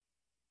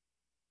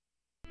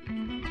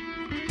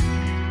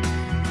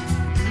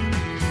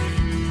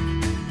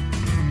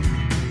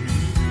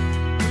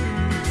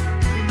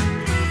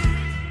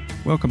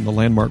Welcome to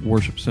Landmark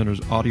Worship Center's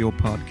audio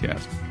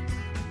podcast.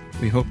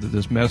 We hope that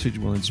this message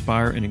will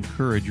inspire and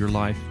encourage your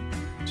life.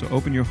 So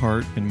open your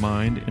heart and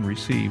mind and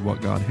receive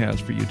what God has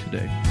for you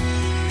today.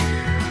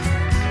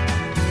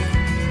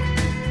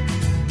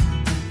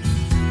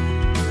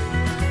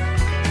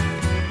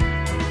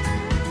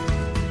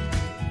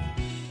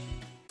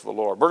 The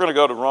Lord. We're going to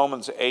go to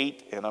Romans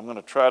 8, and I'm going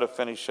to try to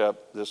finish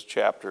up this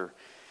chapter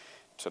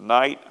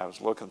tonight. I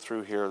was looking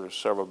through here. There's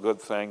several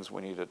good things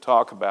we need to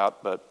talk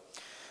about, but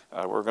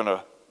we're going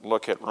to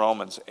look at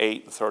Romans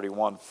 8 and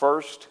 31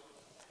 first.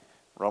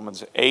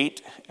 Romans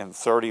 8 and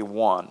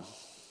 31.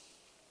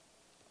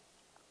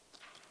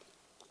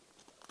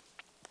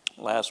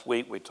 Last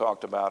week we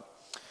talked about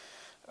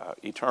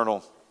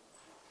eternal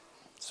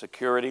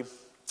security.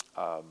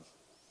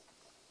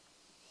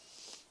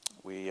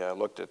 We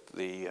looked at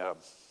the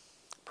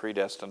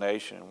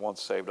predestination and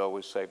once saved,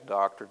 always saved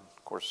doctrine.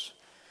 Of course,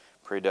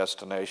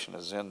 predestination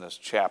is in this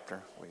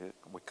chapter.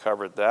 We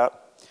covered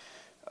that.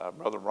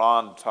 Brother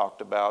Ron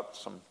talked about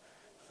some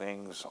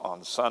things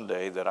on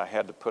Sunday that I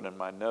had to put in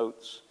my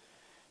notes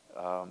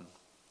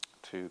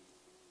to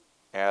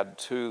add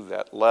to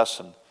that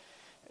lesson.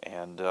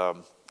 And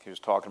he was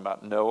talking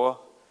about Noah.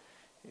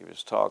 He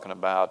was talking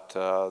about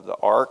the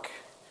ark.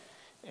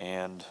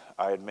 And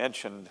I had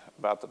mentioned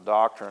about the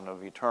doctrine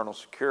of eternal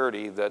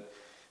security that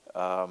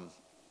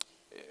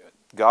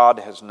God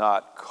has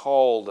not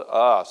called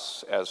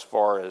us as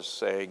far as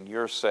saying,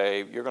 you're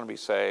saved, you're going to be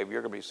saved,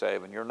 you're going to be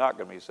saved, and you're not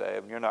going to be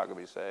saved, and you're not going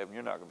to be saved, and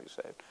you're not going to be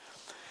saved.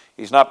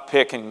 He's not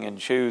picking and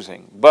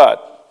choosing.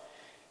 But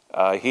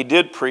he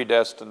did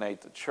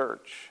predestinate the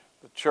church.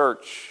 The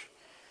church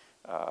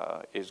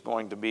is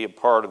going to be a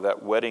part of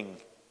that wedding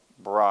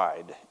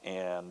bride.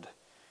 And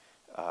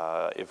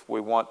if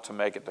we want to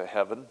make it to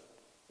heaven,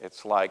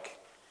 it's like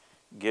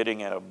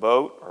getting in a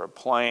boat or a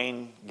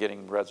plane,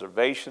 getting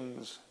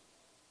reservations,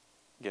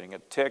 getting a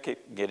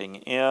ticket, getting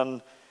in,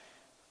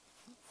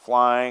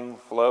 flying,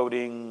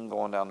 floating,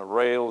 going down the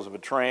rails of a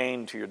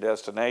train to your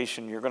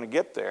destination. You're going to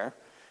get there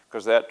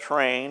because that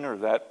train or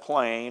that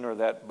plane or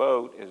that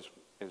boat is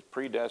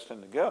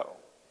predestined to go.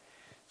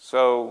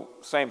 So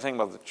same thing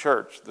with the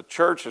church. The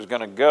church is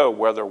going to go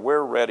whether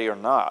we're ready or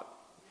not.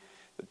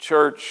 The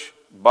church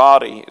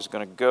body is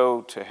going to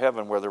go to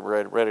heaven whether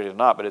we're ready or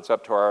not, but it's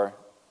up to our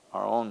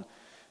own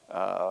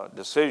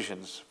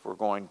decisions if we're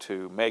going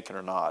to make it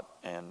or not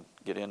and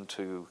get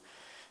into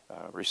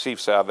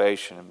receive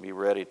salvation and be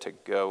ready to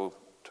go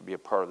to be a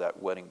part of that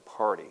wedding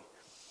party,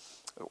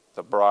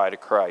 the bride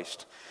of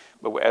Christ.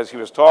 But as he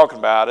was talking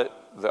about it,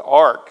 the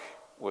ark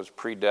was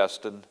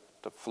predestined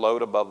to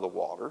float above the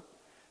water.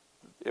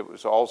 It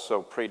was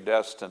also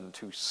predestined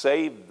to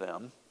save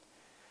them.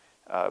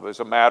 It was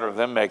a matter of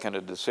them making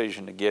a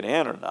decision to get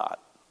in or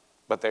not.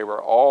 But they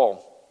were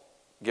all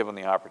given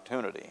the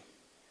opportunity.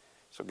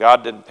 So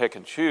God didn't pick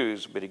and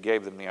choose, but he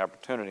gave them the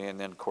opportunity. And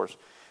then, of course,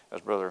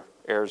 as Brother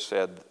Ayers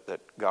said,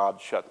 that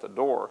God shut the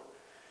door.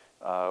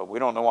 We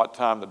don't know what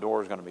time the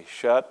door is going to be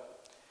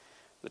shut.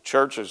 The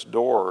church's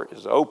door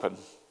is open.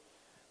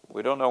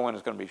 We don't know when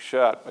it's going to be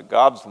shut, but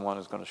God's the one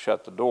who's going to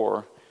shut the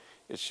door.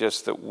 It's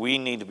just that we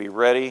need to be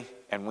ready,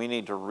 and we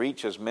need to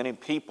reach as many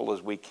people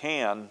as we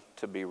can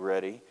to be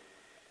ready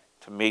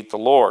to meet the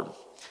Lord.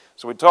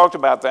 So we talked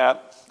about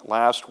that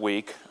last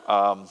week.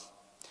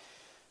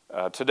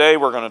 Today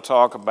we're going to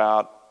talk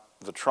about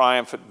the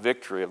triumphant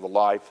victory of the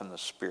life and the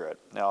spirit.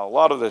 Now, a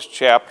lot of this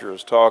chapter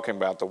is talking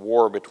about the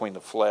war between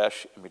the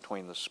flesh and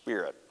between the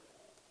spirit.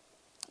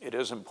 It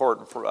is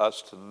important for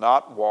us to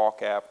not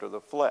walk after the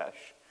flesh,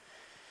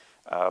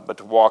 but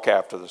to walk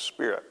after the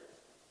spirit.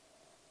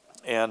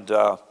 And,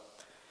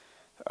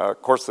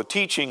 of course, the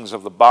teachings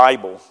of the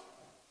Bible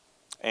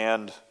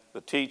and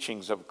the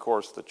teachings of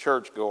course, the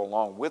church go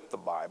along with the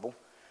Bible.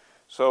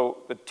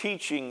 So the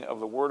teaching of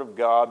the Word of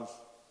God,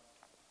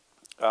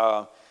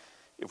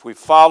 if we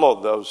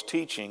follow those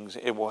teachings,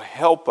 it will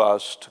help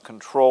us to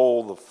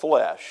control the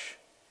flesh.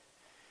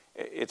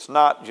 It's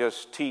not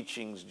just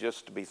teachings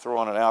just to be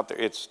throwing it out there.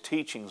 It's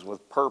teachings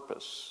with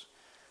purpose.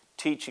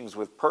 Teachings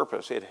with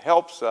purpose. It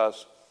helps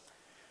us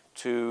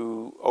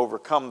to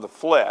overcome the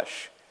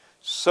flesh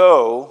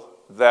so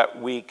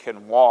that we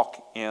can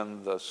walk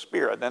in the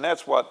Spirit. And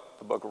that's what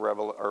the book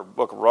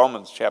of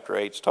Romans chapter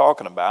 8 is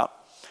talking about.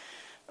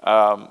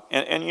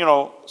 And you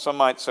know, some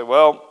might say,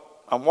 well,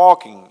 I'm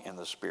walking in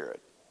the Spirit.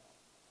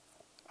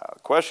 The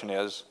question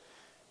is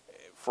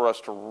for us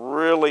to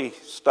really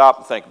stop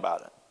and think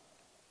about it.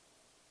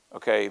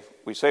 Okay,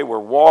 we say we're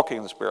walking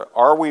in the Spirit.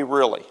 Are we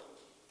really?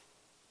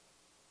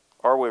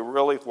 Are we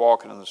really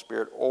walking in the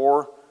Spirit,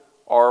 or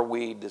are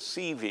we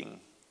deceiving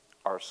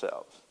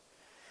ourselves?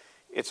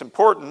 It's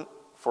important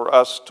for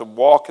us to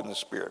walk in the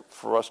Spirit,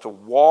 for us to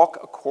walk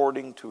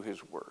according to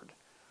His Word,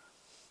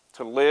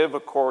 to live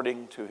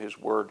according to His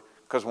Word.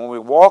 Because when we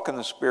walk in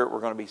the Spirit,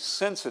 we're going to be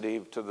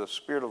sensitive to the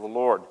Spirit of the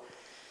Lord.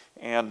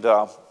 And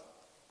I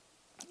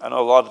know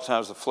a lot of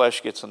times the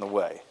flesh gets in the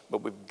way.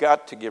 but we've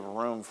got to give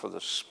room for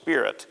the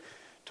Spirit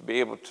to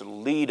be able to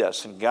lead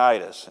us and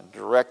guide us and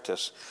direct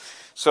us.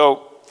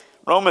 So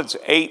Romans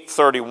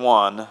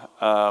 8:31,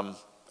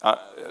 a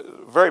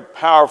very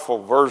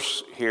powerful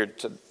verse here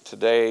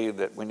today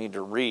that we need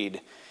to read.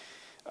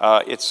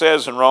 It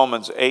says in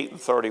Romans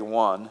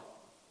 8:31,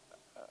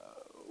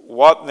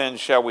 what then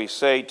shall we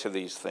say to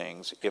these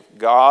things? If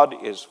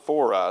God is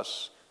for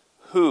us,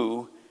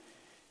 who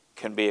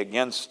can be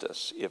against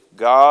us? If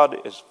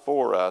God is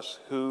for us,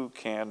 who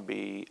can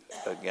be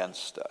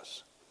against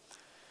us?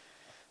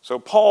 So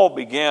Paul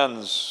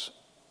begins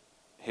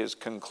his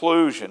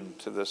conclusion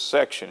to this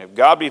section. If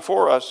God be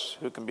for us,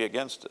 who can be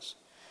against us?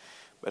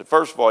 But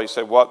first of all, he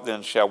said, what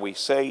then shall we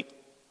say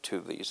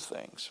to these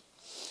things?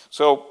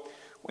 So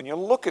when you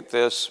look at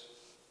this,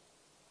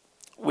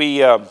 we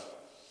can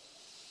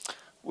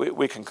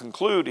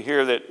conclude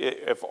here that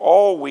if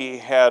all we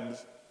had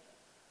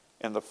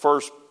in the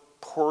first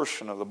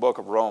portion of the book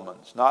of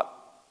Romans, not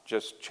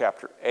just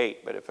chapter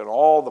 8, but if in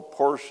all the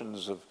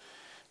portions of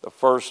the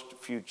first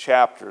few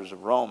chapters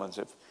of Romans,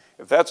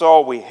 if that's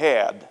all we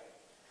had,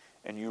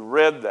 and you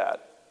read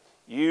that,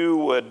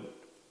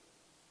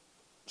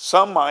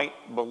 some might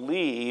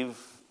believe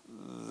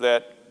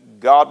that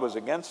God was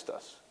against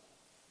us.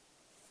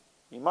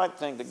 You might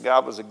think that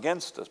God was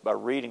against us by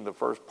reading the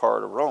first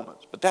part of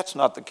Romans, but that's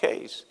not the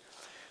case.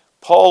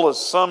 Paul is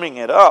summing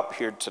it up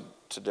here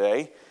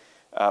today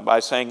by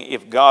saying,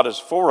 if God is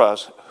for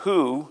us,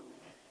 who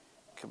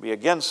can be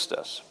against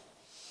us?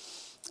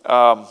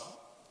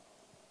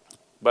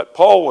 But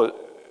Paul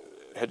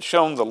had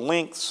shown the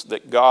lengths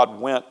that God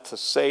went to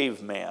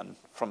save man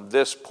from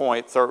this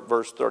point,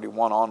 verse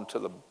 31, on to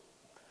the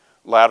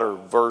latter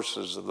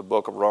verses of the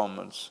book of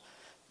Romans,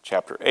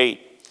 chapter 8.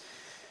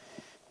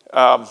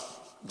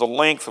 The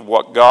length of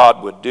what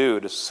God would do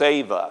to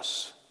save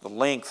us, the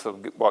length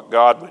of what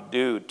God would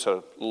do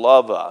to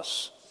love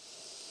us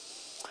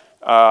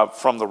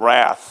from the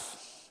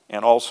wrath,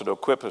 and also to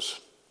equip us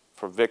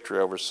for victory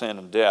over sin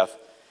and death.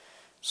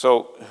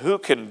 So who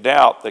can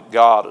doubt that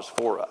God is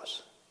for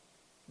us?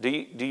 Do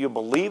you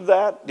believe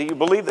that? Do you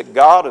believe that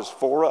God is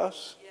for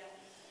us? Yes.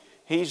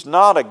 He's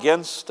not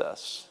against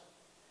us.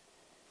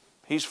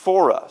 He's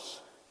for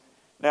us.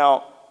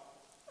 Now,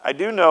 I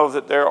do know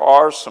that there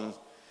are some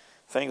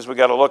things we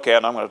got to look at,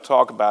 and I'm going to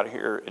talk about it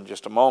here in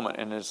just a moment,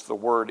 and it's the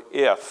word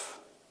if.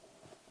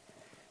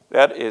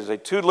 That is a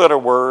 2-letter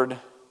word,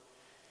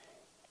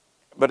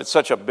 but it's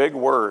such a big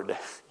word,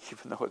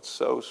 even though it's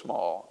so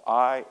small.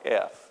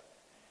 I-F.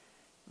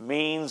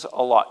 Means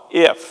a lot.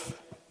 If.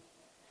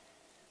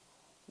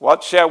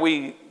 What shall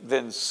we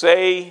then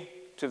say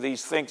to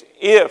these things?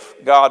 If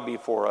God be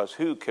for us,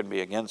 who can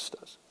be against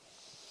us?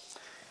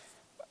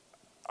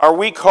 Our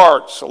weak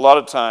hearts, a lot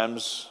of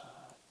times,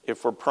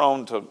 if we're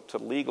prone to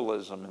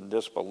legalism and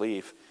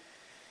disbelief,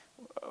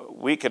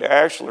 we could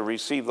actually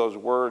receive those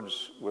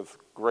words with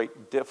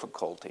great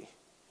difficulty.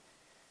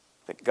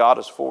 That God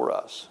is for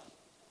us.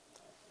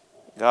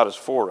 God is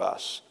for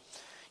us.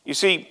 You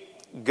see,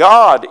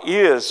 God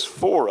is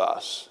for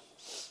us.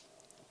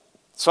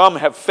 Some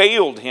have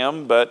failed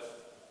him, but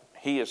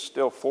he is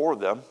still for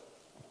them.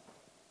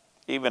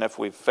 Even if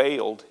we've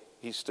failed,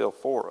 he's still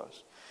for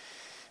us.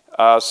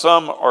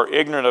 Some are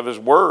ignorant of his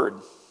word.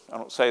 I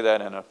don't say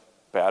that in a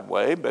bad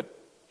way, but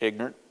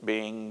ignorant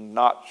being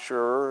not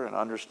sure and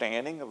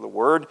understanding of the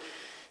word.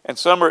 And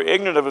some are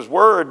ignorant of his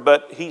word,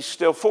 but he's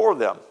still for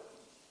them.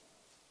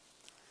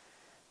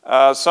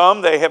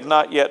 Some, they have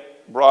not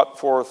yet brought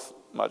forth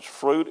much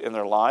fruit in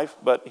their life,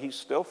 but he's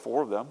still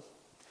for them.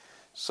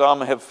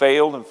 Some have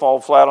failed and fall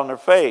flat on their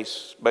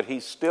face, but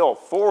he's still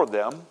for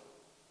them.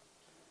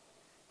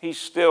 He's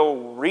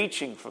still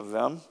reaching for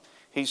them.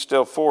 He's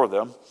still for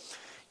them.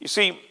 You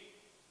see,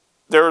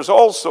 there is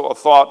also a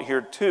thought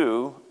here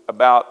too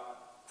about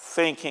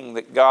thinking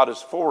that God is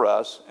for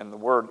us, and the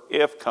word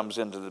if comes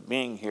into the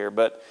being here,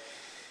 but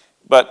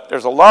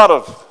there's a lot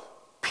of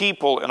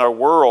people in our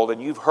world,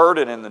 and you've heard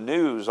it in the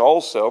news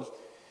also,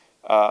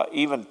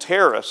 even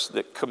terrorists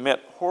that commit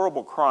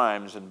horrible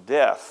crimes and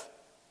death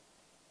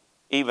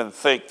even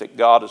think that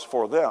God is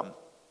for them.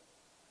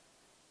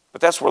 But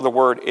that's where the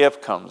word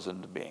if comes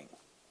into being.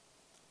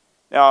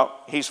 Now,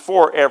 he's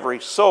for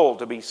every soul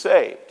to be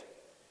saved,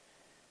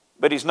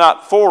 but he's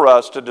not for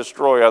us to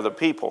destroy other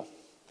people.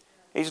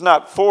 He's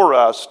not for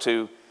us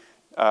to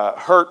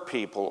hurt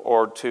people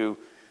or to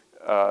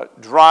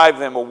drive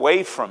them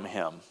away from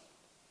him.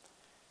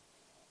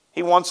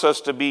 He wants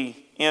us to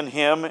be in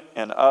him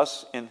and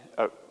us.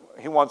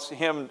 He wants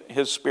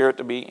his Spirit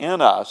to be in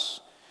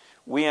us.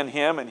 We in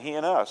him and he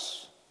in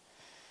us.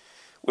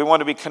 We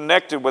want to be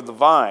connected with the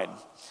vine.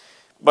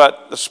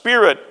 But the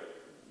Spirit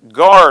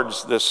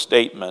guards this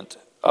statement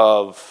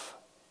of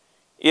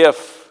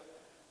if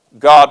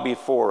God be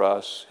for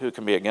us, who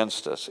can be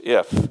against us?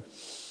 If.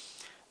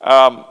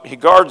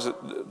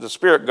 The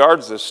Spirit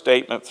guards this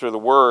statement through the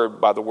word,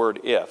 by the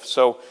word if.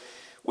 So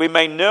we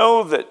may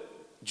know that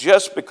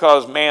just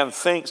because man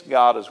thinks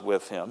God is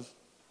with him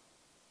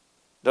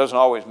doesn't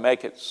always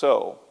make it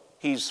so.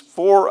 He's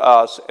for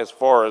us as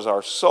far as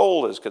our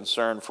soul is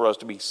concerned, for us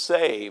to be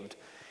saved.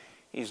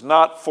 He's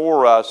not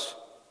for us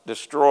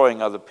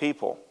destroying other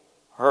people,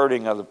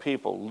 hurting other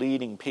people,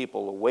 leading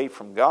people away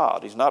from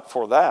God. He's not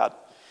for that.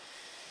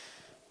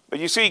 But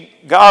you see,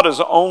 God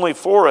is only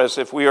for us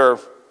if we are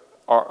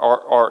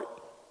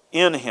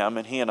in Him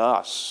and He in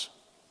us.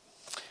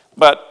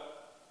 But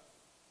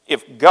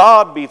if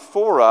God be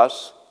for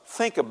us,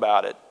 think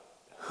about it.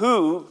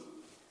 Who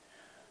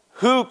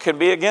can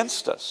be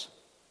against us?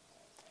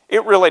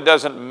 It really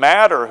doesn't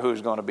matter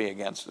who's going to be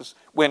against us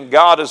when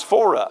God is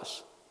for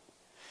us.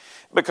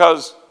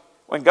 Because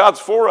when God's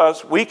for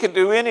us, we can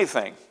do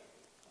anything.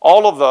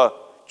 All of the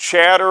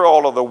chatter,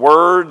 all of the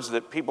words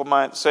that people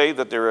might say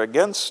that they're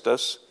against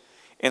us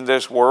in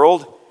this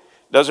world,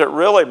 does it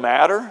really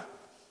matter?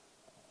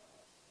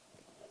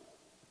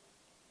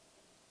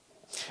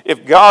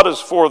 If God is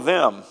for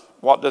them,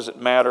 what does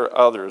it matter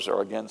others are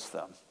against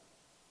them?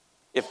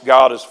 If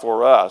God is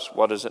for us,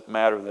 what does it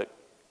matter that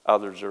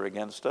others are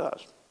against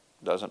us?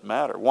 Doesn't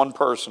matter. One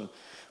person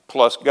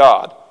plus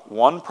God.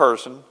 One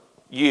person,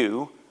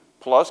 you,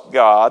 plus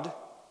God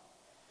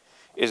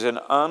is an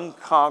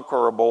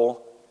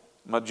unconquerable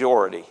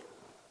majority.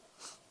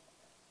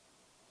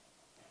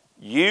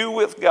 You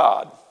with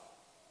God.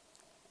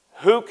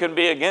 Who can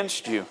be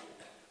against you?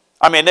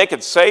 I mean, they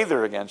could say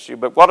they're against you,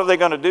 but what are they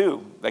going to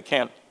do? They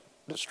can't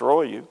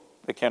destroy you.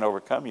 They can't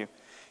overcome you.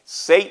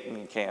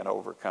 Satan can't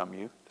overcome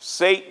you.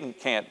 Satan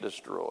can't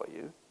destroy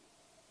you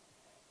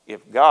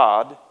if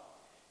God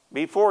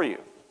be for you.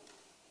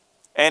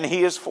 And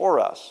He is for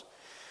us.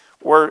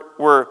 We're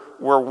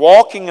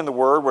walking in the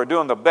Word. We're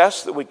doing the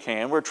best that we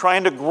can. We're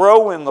trying to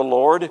grow in the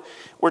Lord.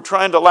 We're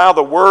trying to allow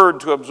the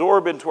Word to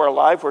absorb into our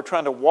life. We're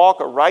trying to walk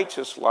a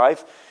righteous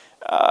life.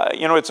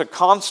 It's a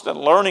constant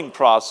learning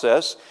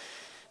process.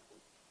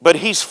 But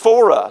He's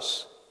for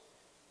us.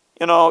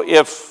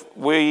 If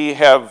we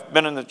have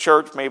been in the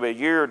church maybe a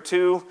year or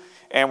two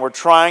and we're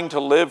trying to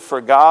live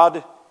for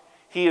God,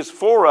 He is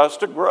for us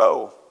to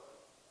grow.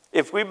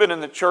 If we've been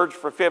in the church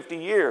for 50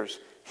 years,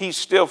 He's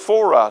still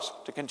for us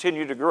to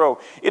continue to grow.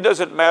 It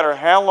doesn't matter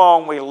how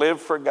long we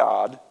live for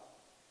God,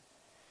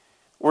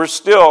 we're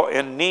still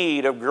in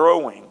need of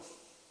growing.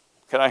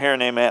 Can I hear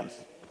an amen?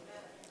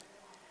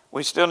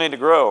 We still need to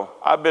grow.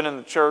 I've been in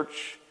the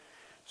church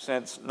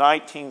since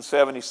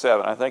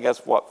 1977. I think that's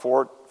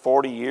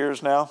 40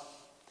 years now?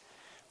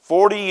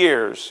 40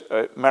 years.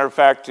 Matter of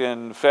fact,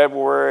 in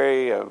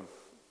February of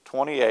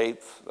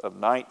 28th of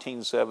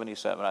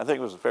 1977, I think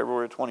it was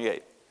February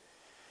 28th,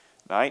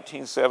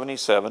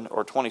 1977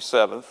 or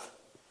 27th,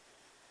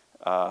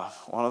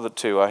 one of the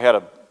two. I had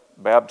a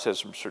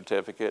baptism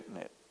certificate and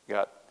it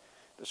got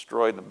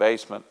destroyed in the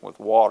basement with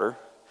water,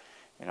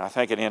 and I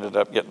think it ended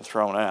up getting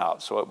thrown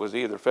out. So it was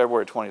either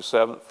February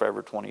 27th or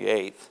February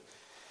 28th.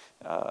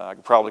 I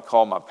could probably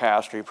call my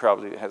pastor. He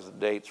probably has the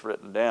dates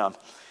written down.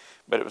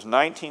 But it was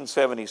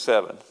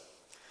 1977.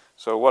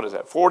 So what is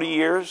that? 40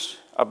 years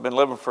I've been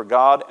living for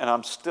God, and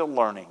I'm still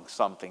learning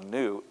something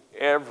new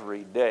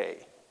every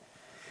day.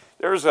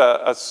 There's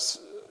a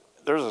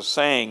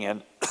saying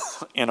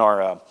in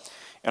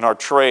our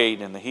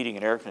trade, in the heating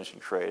and air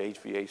conditioning trade,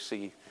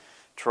 HVAC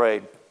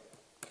trade,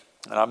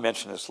 and I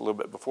mentioned this a little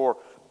bit before.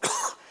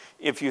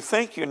 If you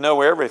think you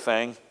know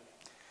everything,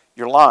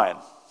 you're lying.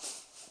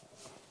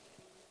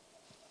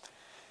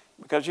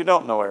 Because you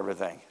don't know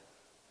everything.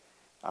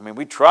 I mean,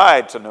 we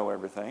tried to know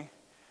everything.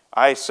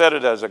 I set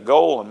it as a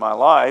goal in my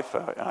life.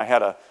 I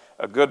had a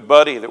good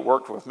buddy that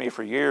worked with me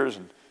for years,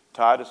 and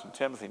Titus and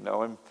Timothy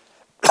know him.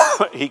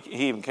 He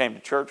even came to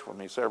church with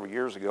me several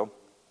years ago.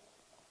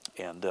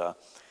 And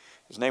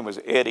his name was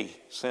Eddie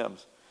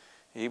Sims.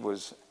 He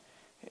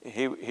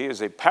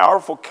is a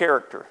powerful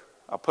character.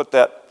 I'll put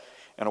that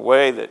in a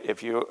way that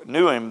if you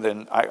knew him,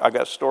 then I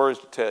got stories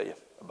to tell you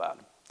about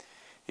him.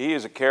 He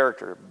is a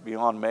character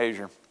beyond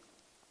measure.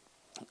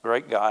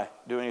 Great guy,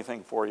 do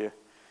anything for you.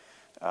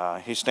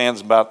 He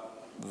stands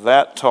about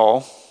that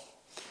tall,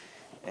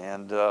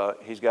 and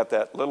he's got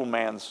that little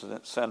man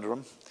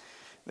syndrome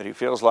that he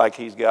feels like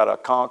he's got to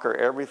conquer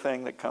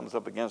everything that comes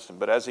up against him.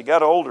 But as he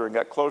got older and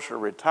got closer to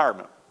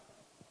retirement,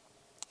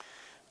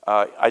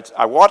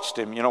 I watched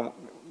him,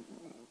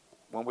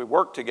 when we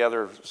worked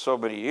together so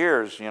many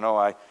years,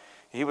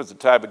 he was the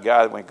type of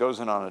guy that when he goes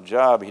in on a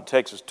job, he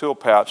takes his tool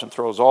pouch and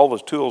throws all of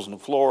his tools on the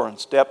floor and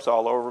steps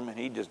all over them, and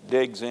he just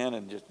digs in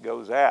and just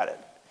goes at it.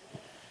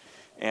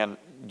 And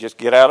just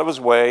get out of his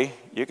way.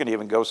 You can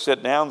even go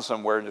sit down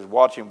somewhere and just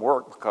watch him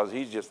work, because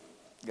he's just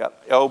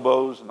got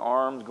elbows and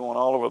arms going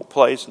all over the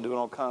place and doing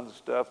all kinds of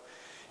stuff.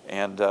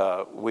 And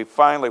we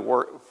finally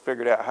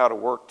figured out how to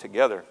work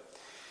together.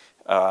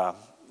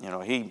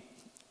 He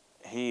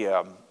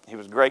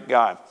was a great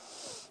guy.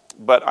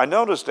 But I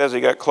noticed as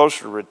he got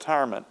closer to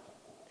retirement,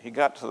 he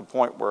got to the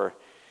point where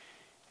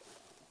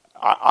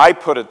I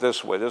put it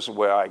this way. This is the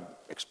way I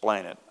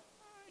explain it.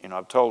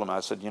 I've told him,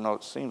 I said,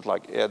 it seems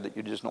like, Ed, that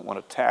you just don't want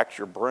to tax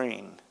your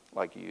brain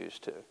like you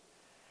used to.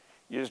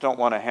 You just don't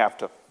want to have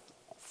to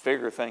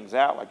figure things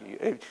out like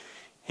you.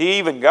 He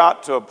even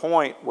got to a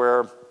point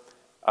where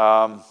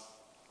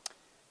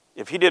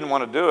if he didn't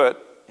want to do it,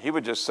 he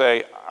would just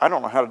say, I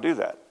don't know how to do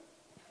that.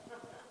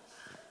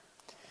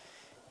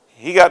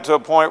 he got to a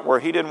point where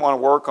he didn't want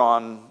to work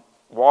on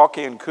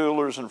walk-in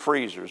coolers and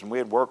freezers, and we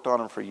had worked on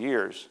them for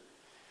years.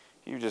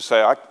 He would just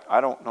say,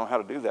 I don't know how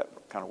to do that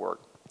kind of work.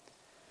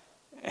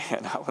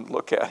 And I would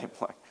look at him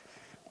like,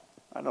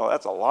 I know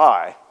that's a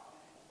lie.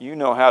 You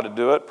know how to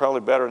do it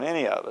probably better than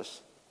any of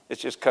us.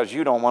 It's just because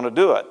you don't want to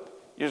do it.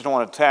 You just don't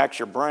want to tax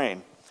your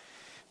brain.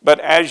 But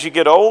as you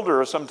get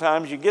older,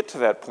 sometimes you get to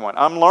that point.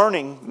 I'm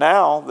learning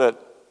now that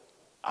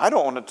I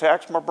don't want to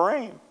tax my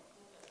brain.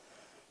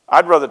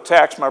 I'd rather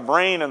tax my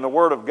brain in the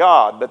Word of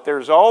God, but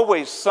there's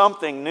always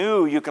something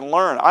new you can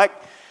learn.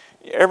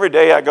 Every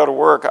day I go to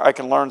work, I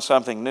can learn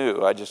something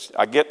new.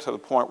 I get to the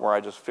point where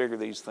I just figure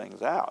these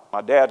things out.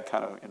 My dad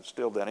kind of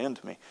instilled that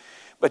into me.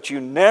 But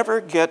you never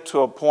get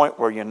to a point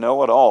where you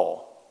know it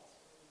all.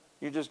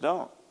 You just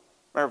don't.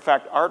 Matter of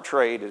fact, our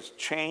trade is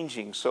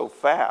changing so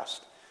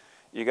fast.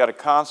 You got to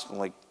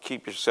constantly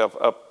keep yourself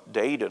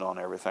updated on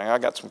everything. I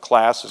got some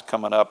classes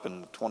coming up in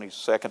the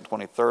 22nd,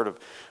 23rd of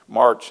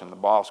March, and the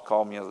boss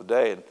called me the other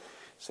day and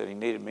said he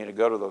needed me to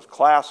go to those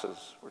classes.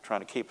 We're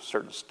trying to keep a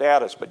certain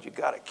status, but you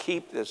got to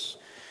keep this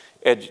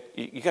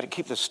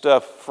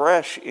stuff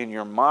fresh in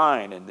your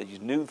mind, and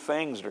these new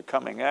things that are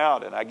coming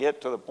out. And I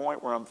get to the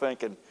point where I'm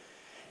thinking,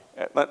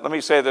 let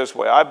me say it this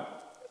way. I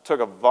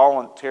took a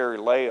voluntary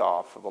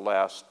layoff for the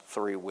last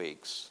 3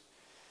 weeks.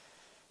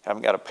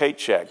 Haven't got a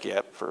paycheck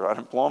yet for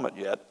unemployment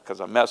yet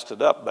because I messed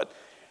it up. But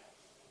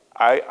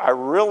I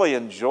really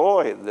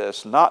enjoy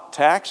this, not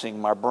taxing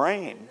my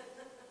brain.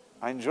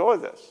 I enjoy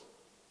this.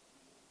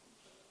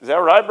 Is that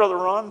right, Brother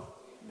Ron?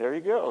 There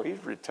you go.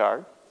 He's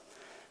retired.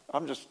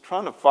 I'm just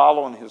trying to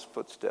follow in his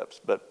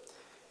footsteps.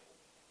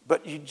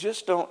 But you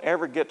just don't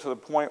ever get to the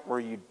point where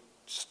you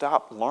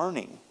stop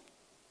learning.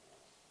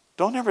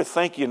 Don't ever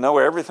think you know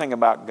everything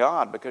about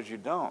God, because you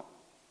don't.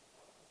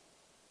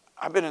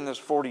 I've been in this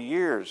 40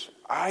 years.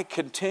 I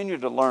continue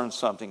to learn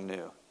something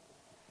new.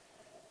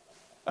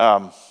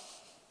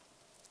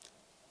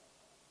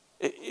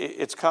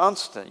 It's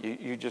constant.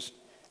 You just,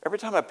 every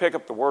time I pick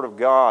up the Word of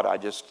God, I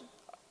just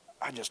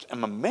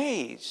am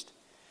amazed.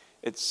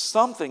 It's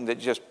something that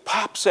just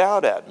pops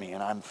out at me,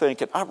 and I'm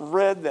thinking, I've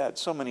read that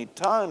so many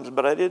times,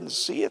 but I didn't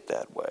see it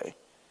that way.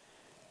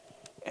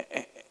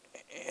 And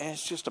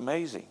it's just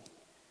amazing.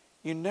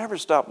 You never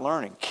stop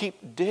learning.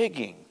 Keep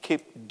digging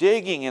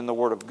in the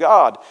Word of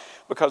God,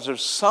 because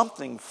there's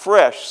something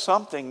fresh,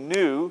 something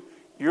new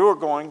you're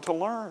going to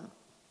learn.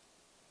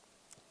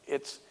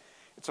 It's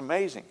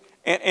amazing.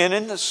 And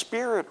in the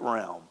spirit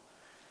realm,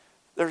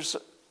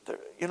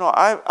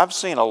 I've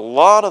seen a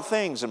lot of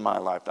things in my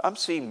life. I've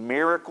seen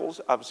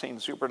miracles. I've seen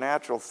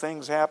supernatural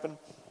things happen.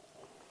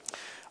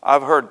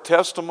 I've heard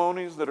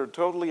testimonies that are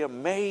totally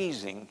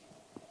amazing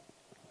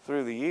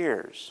through the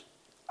years.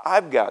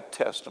 I've got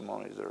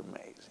testimonies that are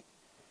amazing.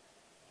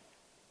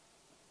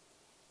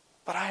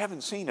 But I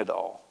haven't seen it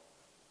all.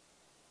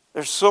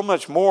 There's so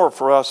much more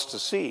for us to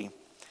see.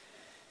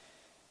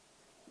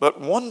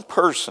 But one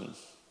person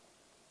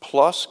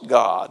plus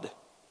God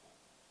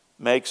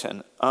makes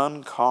an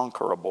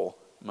unconquerable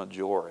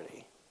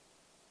majority.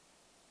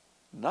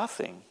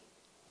 Nothing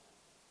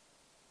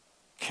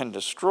can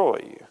destroy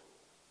you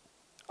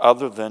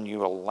other than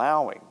you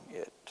allowing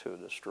it to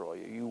destroy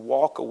you. You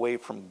walk away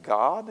from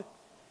God.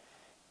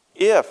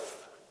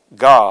 If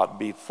God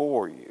be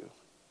for you,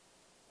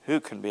 who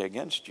can be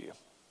against you?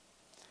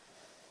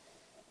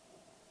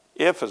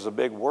 If is a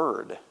big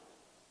word,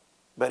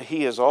 but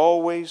He is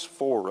always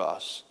for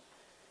us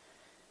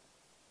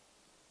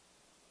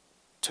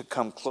to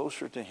come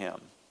closer to Him.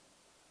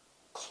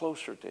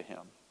 Closer to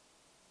Him.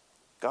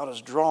 God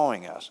is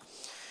drawing us.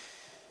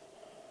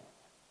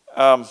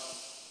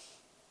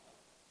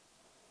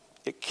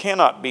 It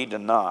cannot be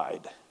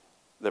denied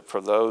that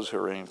for those who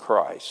are in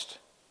Christ,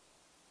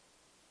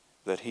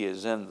 that He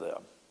is in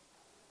them.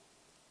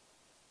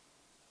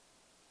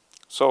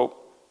 So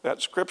that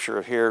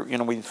scripture here,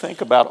 when you think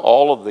about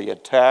all of the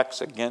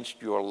attacks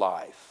against your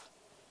life,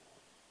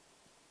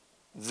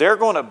 they're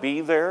going to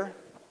be there,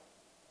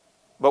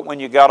 but when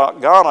you got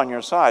God on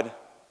your side,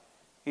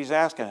 He's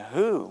asking,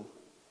 who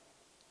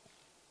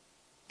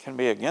can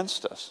be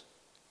against us?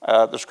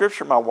 The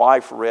scripture my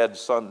wife read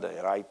Sunday,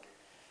 and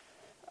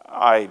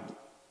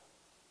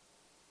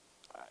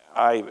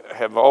I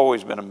have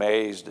always been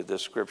amazed at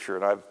this scripture,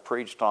 and I've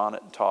preached on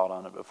it and taught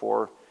on it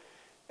before.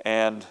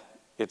 And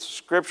it's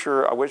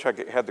scripture, I wish I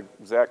had the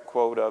exact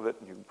quote of it.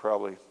 You can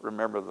probably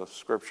remember the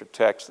scripture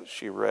text that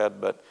she read,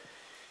 but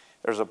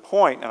there's a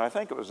point, and I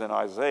think it was in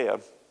Isaiah,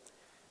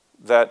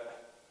 that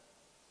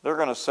they're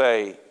going to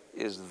say,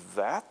 is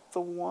that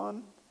the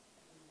one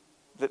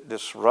that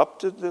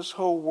disrupted this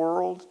whole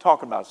world?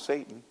 Talking about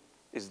Satan.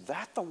 Is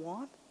that the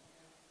one?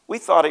 We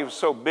thought he was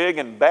so big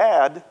and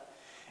bad,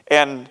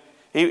 and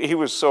he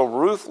was so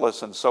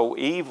ruthless and so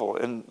evil.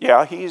 And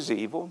yeah, he's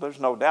evil, there's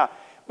no doubt.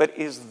 But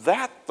is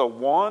that the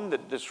one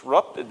that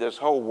disrupted this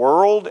whole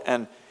world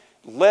and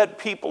led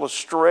people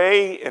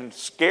astray and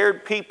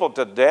scared people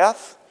to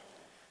death?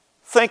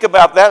 Think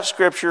about that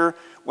scripture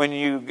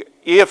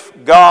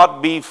if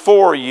God be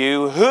for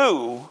you,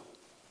 who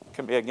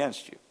can be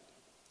against you?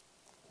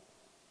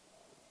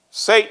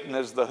 Satan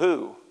is the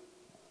who.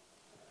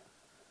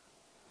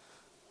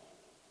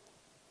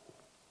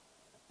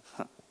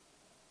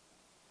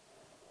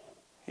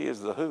 He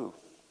is the who.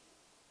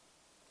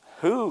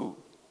 Who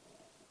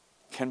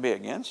can be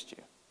against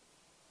you?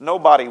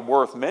 Nobody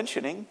worth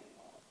mentioning,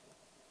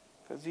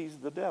 because he's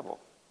the devil.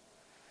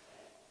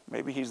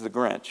 Maybe he's the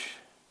Grinch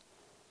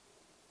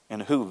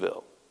in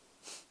Whoville.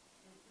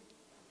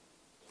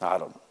 I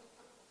don't know.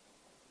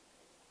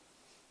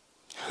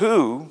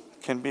 Who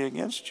can be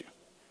against you?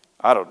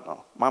 I don't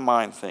know. My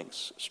mind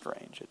thinks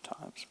strange at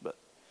times, but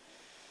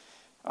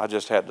I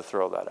just had to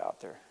throw that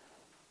out there.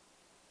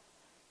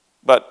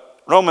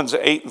 But Romans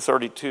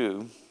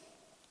 8:32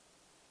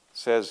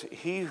 says,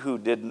 "He who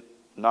did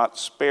not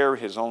spare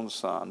his own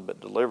son, but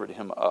delivered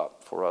him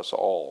up for us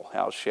all,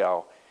 how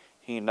shall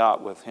he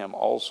not with him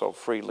also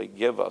freely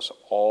give us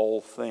all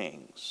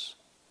things?"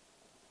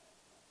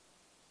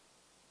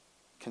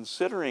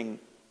 Considering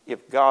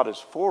if God is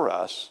for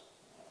us,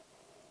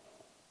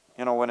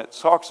 when it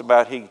talks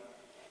about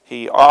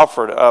he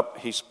offered up,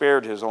 he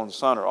spared his own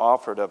son, or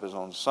offered up his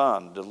own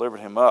son, delivered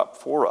him up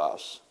for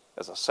us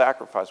as a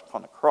sacrifice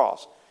upon the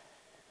cross.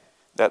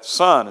 That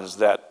son is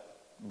that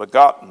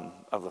begotten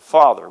of the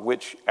Father,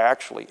 which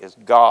actually is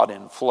God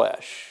in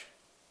flesh.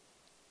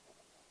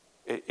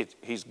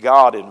 He's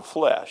God in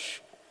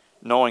flesh,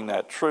 knowing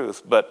that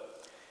truth.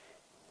 But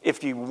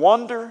if you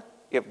wonder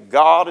if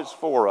God is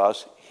for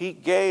us, he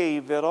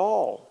gave it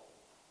all.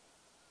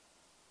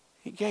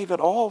 He gave it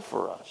all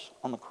for us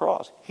on the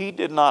cross. He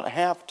did not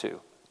have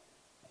to.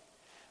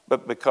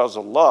 But because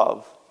of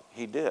love,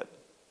 he did.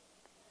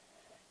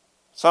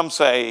 Some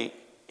say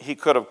he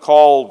could have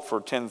called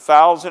for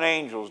 10,000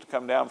 angels to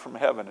come down from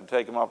heaven and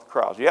take him off the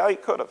cross. Yeah, he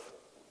could have.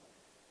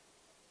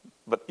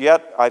 But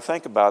yet I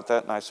think about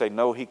that and I say,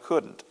 no, he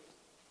couldn't.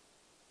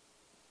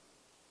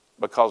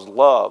 Because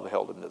love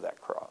held him to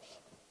that cross.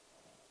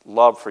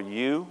 Love for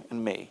you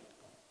and me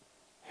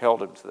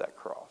held him to that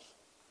cross.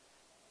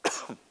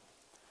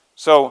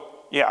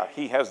 So, yeah,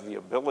 he has the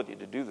ability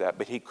to do that,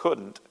 but he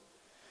couldn't,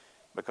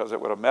 because it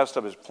would have messed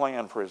up his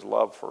plan for his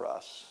love for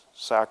us.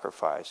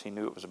 Sacrifice. He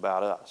knew it was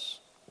about us.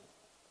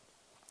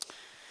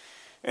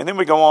 And then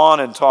we go on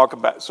and talk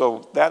about,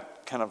 so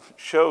that kind of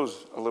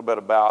shows a little bit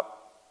about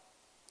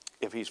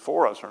if he's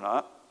for us or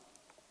not.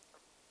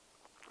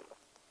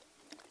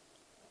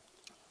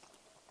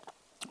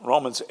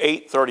 Romans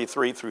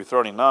 8:33 through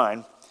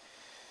 39,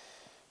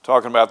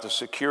 talking about the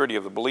security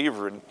of the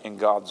believer in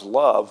God's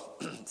love.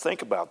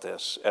 Think about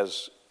this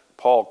as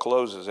Paul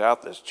closes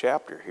out this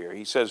chapter here.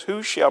 He says,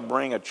 "Who shall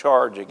bring a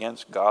charge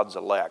against God's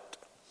elect?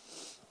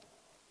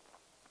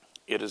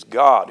 It is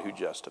God who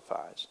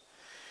justifies.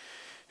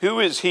 Who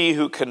is he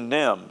who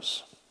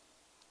condemns?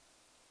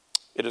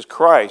 It is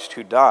Christ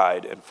who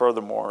died and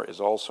furthermore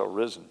is also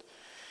risen,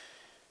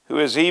 who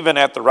is even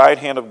at the right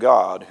hand of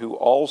God, who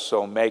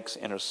also makes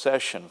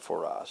intercession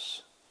for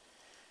us.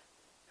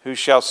 Who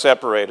shall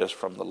separate us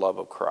from the love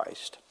of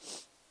Christ?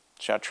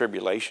 Shall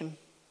tribulation,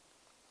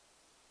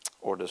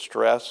 or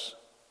distress,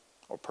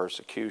 or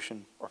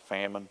persecution, or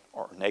famine,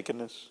 or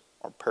nakedness,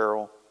 or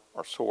peril,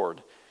 or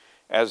sword?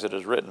 As it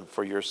is written,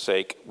 for your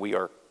sake we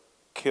are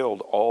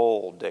killed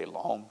all day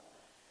long.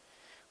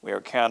 We are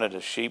counted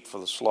as sheep for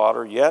the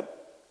slaughter. Yet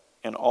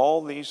in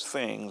all these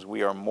things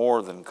we are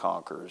more than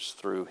conquerors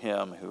through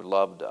him who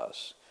loved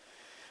us.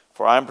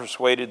 For I am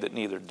persuaded that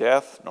neither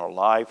death, nor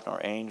life, nor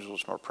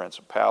angels, nor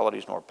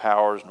principalities, nor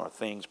powers, nor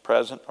things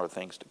present, nor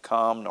things to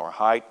come, nor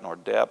height, nor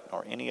depth,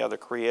 nor any other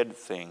created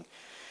thing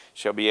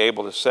shall be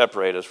able to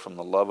separate us from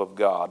the love of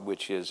God,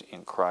 which is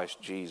in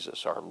Christ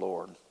Jesus our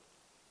Lord."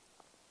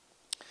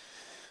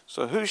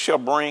 So who shall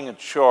bring a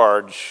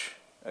charge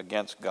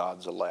against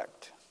God's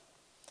elect?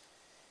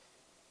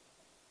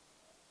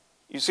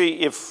 You see,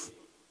 if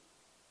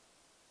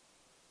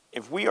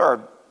we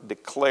are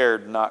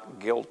declared not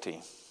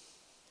guilty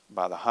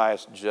by the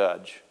highest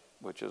judge,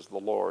 which is the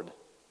Lord,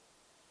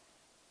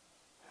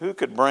 who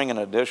could bring an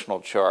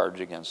additional charge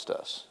against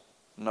us?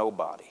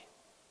 Nobody.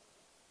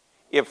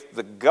 If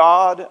the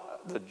God,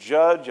 the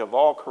judge of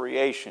all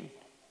creation,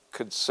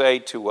 could say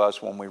to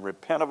us when we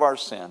repent of our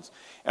sins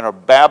and are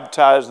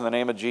baptized in the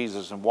name of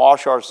Jesus and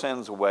wash our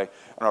sins away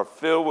and are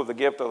filled with the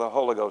gift of the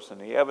Holy Ghost and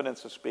the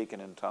evidence of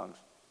speaking in tongues,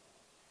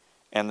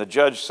 and the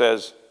judge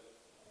says,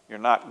 "You're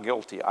not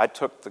guilty. I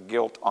took the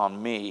guilt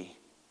on me.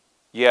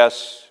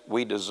 Yes,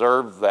 we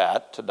deserve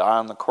that, to die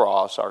on the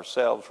cross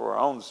ourselves for our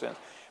own sins.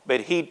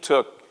 But he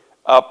took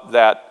up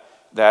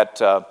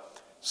that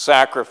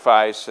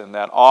sacrifice and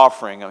that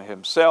offering of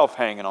himself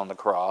hanging on the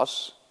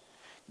cross,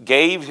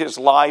 gave his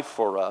life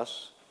for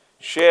us,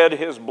 shed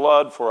his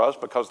blood for us,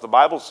 because the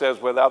Bible says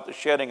without the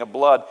shedding of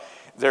blood,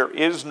 there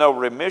is no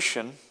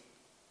remission.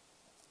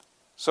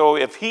 So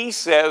if he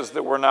says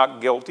that we're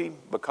not guilty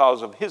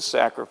because of his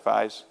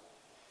sacrifice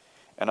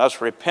and us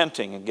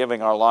repenting and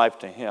giving our life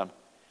to him,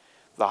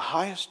 the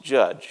highest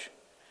judge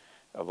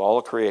of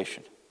all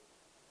creation,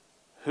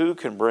 who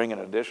can bring an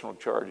additional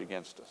charge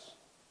against us?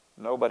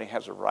 Nobody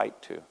has a right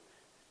to.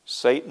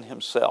 Satan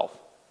himself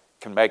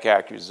can make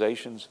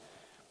accusations,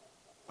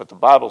 but the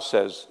Bible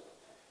says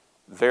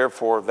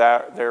Therefore,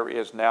 there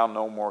is now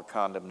no more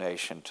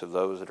condemnation to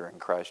those that are in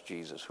Christ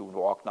Jesus, who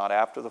walk not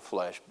after the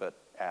flesh, but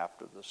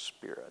after the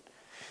Spirit.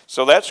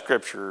 So that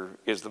scripture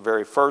is the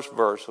very first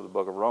verse of the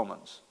book of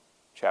Romans,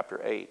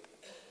 chapter 8.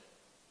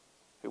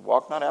 Who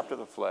walk not after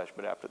the flesh,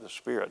 but after the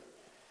Spirit.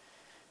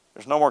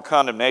 There's no more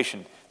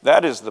condemnation.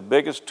 That is the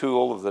biggest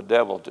tool of the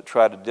devil, to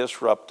try to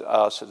disrupt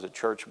us as a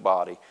church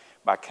body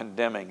by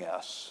condemning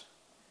us.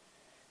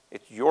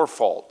 It's your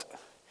fault.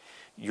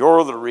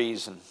 You're the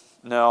reason.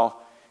 No,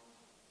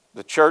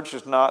 the church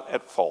is not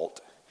at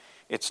fault.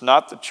 It's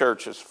not the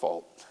church's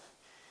fault.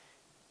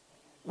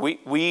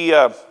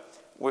 We're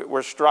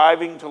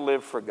striving to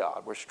live for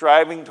God. We're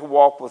striving to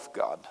walk with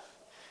God.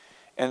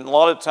 And a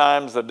lot of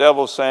times the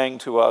devil's saying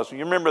to us, you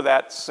remember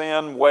that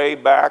sin way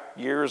back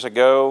years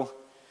ago?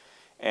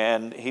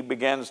 And he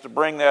begins to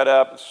bring that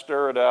up and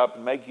stir it up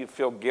and make you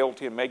feel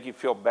guilty and make you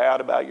feel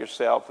bad about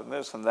yourself and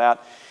this and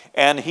that.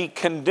 And he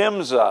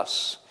condemns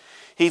us.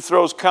 He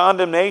throws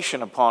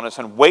condemnation upon us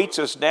and weights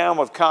us down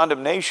with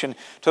condemnation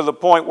to the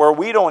point where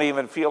we don't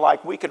even feel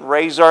like we can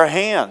raise our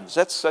hands.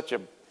 That's such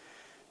a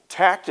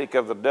tactic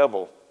of the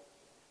devil.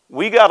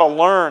 We got to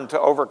learn to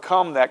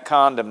overcome that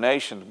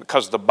condemnation,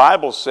 because the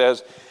Bible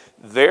says,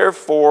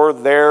 therefore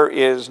there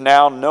is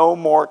now no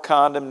more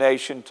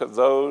condemnation to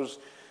those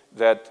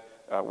that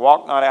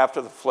walk not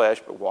after the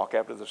flesh, but walk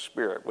after the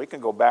Spirit. We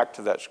can go back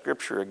to that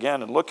scripture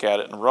again and look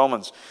at it in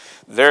Romans.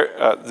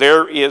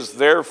 There is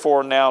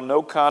therefore now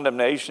no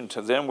condemnation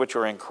to them which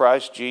are in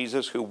Christ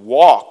Jesus, who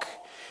walk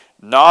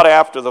not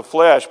after the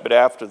flesh, but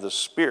after the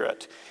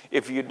Spirit.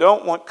 If you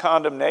don't want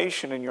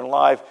condemnation in your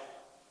life,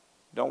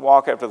 don't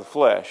walk after the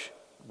flesh.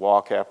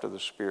 Walk after the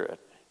Spirit.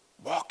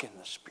 Walk in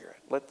the Spirit.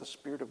 Let the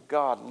Spirit of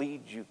God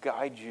lead you,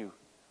 guide you.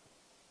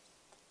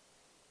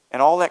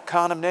 And all that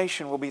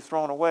condemnation will be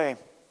thrown away.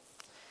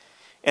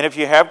 And if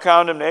you have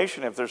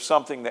condemnation, if there's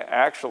something that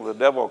actually the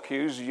devil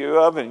accuses you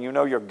of and you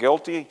know you're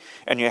guilty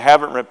and you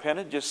haven't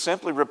repented, just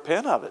simply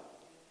repent of it.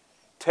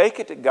 Take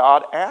it to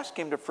God. Ask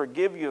Him to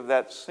forgive you of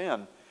that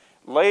sin.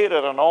 Lay it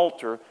at an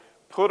altar.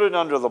 Put it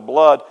under the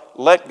blood.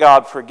 Let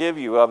God forgive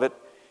you of it.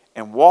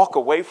 And walk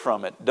away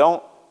from it.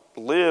 Don't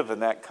live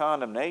in that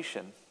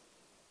condemnation.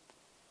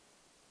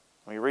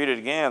 When you read it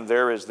again,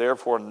 there is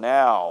therefore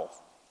now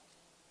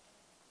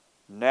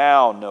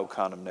no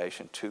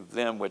condemnation to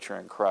them which are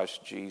in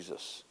Christ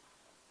Jesus,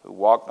 who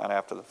walk not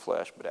after the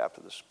flesh, but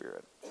after the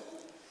Spirit.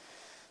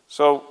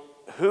 So,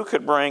 who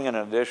could bring an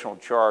additional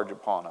charge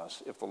upon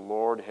us if the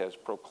Lord has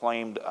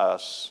proclaimed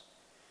us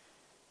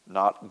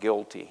not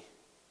guilty?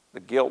 The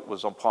guilt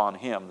was upon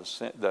Him.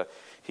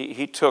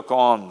 He took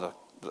on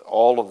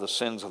all of the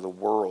sins of the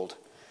world.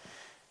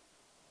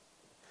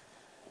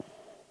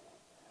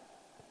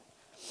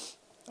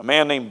 A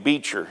man named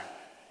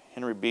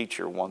Henry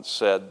Beecher once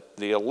said,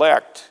 the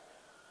elect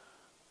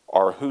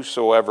are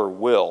whosoever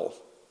will.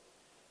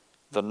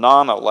 The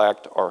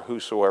non-elect are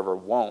whosoever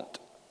won't.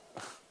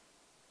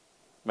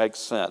 Makes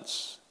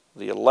sense.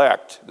 The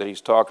elect that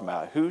he's talking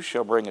about, who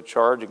shall bring a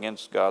charge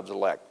against God's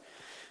elect?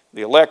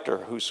 The elect are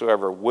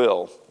whosoever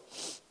will,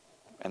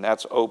 and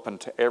that's open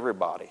to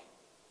everybody.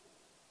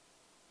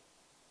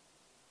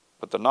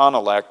 But the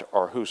non-elect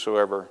are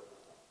whosoever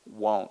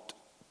won't.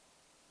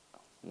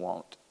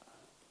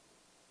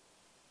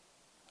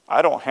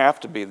 I don't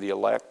have to be the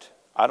elect.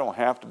 I don't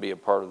have to be a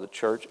part of the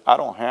church. I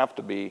don't have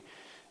to be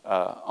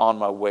on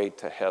my way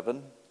to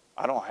heaven.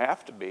 I don't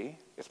have to be.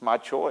 It's my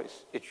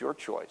choice. It's your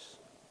choice.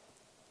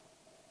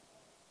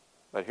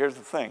 But here's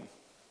the thing.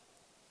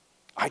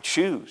 I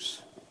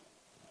choose.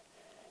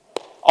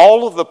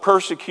 All of the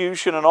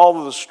persecution and all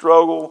of the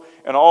struggle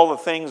and all the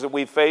things that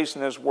we face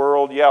in this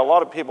world, a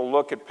lot of people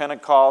look at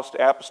Pentecost,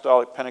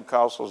 apostolic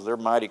Pentecostals, they're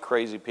mighty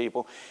crazy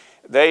people.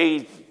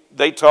 They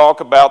talk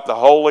about the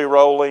holy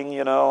rolling,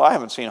 I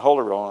haven't seen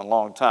holy rolling in a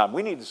long time.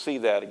 We need to see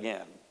that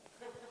again.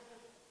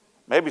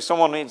 Maybe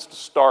someone needs to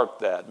start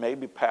that.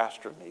 Maybe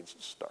pastor needs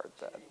to start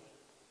that.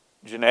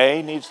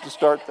 Janae needs to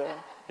start that.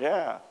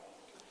 Yeah.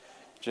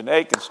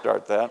 Janae can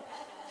start that.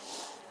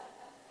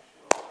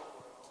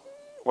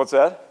 What's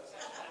that?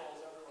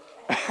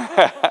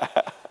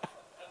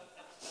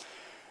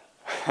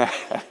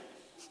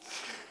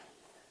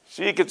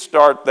 She could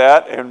start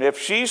that, and if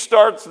she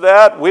starts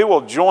that, we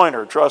will join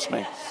her, trust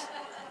me.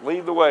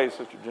 Lead the way,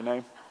 Sister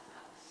Janae.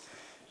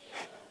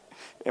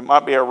 It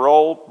might be a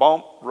roll,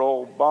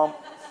 bump.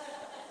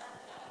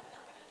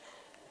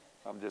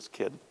 I'm just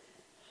kidding.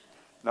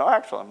 No,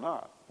 actually, I'm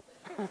not.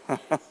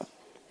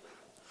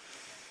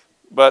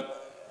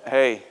 But,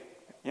 hey,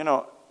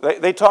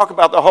 they talk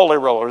about the holy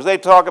rollers. They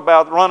talk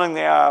about running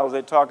the aisles.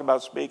 They talk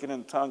about speaking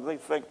in tongues.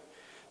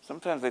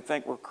 Sometimes they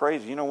think we're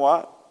crazy. You know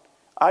what?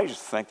 I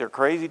just think they're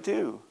crazy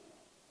too.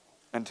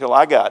 Until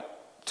I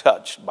got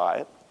touched by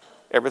it.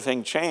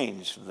 Everything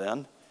changed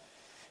then.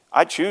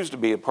 I choose to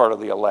be a part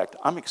of the elect.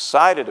 I'm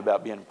excited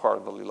about being a part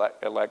of the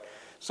elect.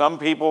 Some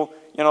people,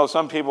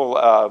 kind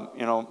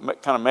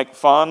of make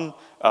fun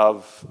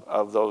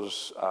of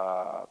those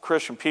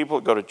Christian people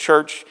that go to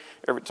church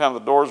every time the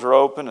doors are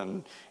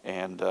open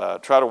and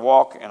try to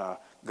walk in a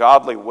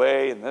godly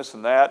way and this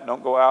and that.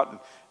 Don't go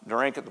out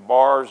drink at the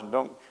bars and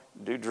don't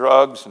do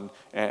drugs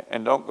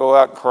and don't go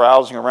out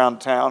carousing around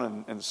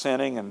town and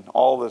sinning and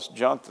all this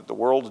junk that the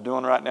world's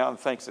doing right now and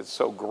thinks it's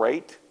so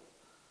great.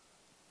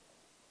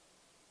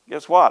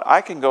 Guess what?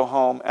 I can go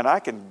home and I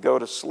can go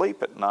to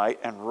sleep at night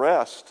and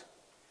rest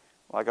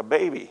like a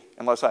baby,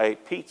 unless I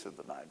ate pizza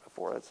the night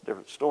before. That's a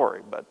different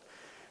story. But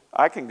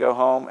I can go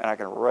home and I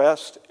can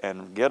rest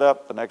and get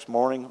up the next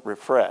morning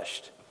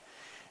refreshed.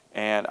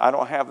 And I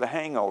don't have the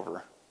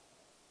hangover.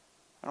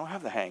 I don't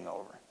have the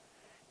hangover.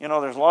 You know,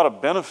 there's a lot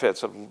of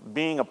benefits of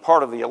being a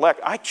part of the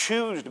elect. I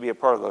choose to be a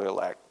part of the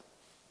elect.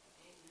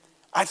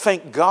 I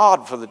thank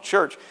God for the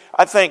church.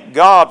 I thank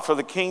God for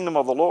the kingdom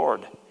of the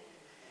Lord.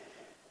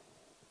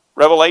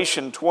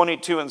 Revelation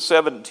 22 and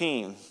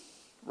 17.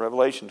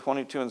 Revelation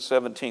 22 and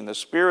 17. The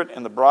Spirit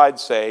and the bride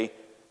say,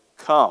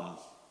 "Come."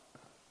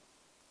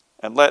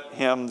 And let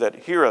him that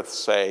heareth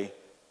say,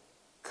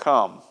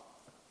 "Come."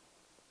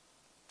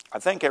 I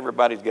think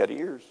everybody's got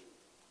ears.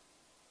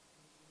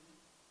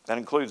 That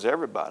includes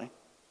everybody.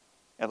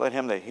 And let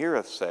him that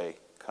heareth say,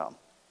 "Come."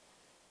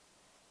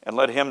 And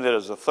let him that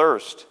is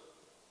athirst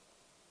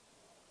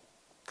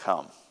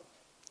come.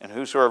 And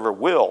whosoever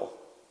will,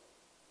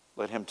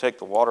 let him take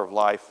the water of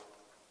life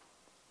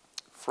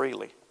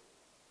freely.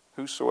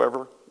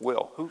 Whosoever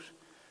will.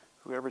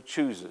 Whoever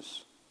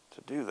chooses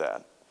to do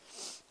that.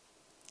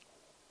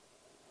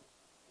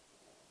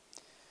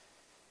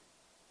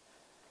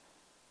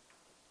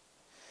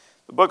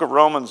 The book of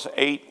Romans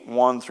 8,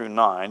 1 through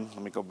 9,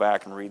 let me go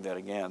back and read that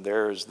again.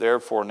 There is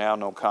therefore now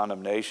no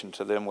condemnation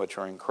to them which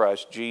are in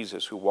Christ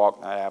Jesus, who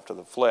walk not after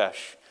the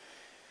flesh,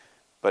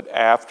 but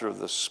after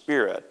the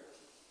Spirit.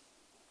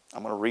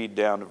 I'm going to read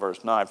down to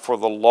verse 9. For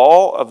the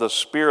law of the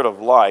Spirit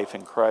of life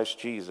in Christ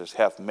Jesus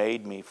hath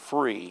made me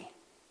free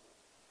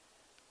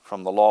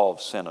from the law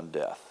of sin and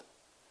death.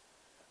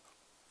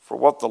 For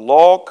what the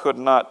law could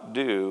not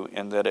do,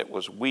 in that it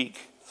was weak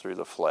through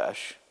the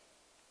flesh,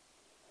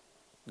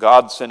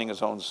 God, sending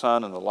his own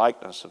Son in the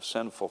likeness of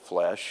sinful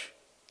flesh,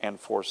 and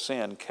for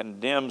sin,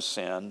 condemned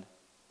sin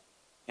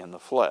in the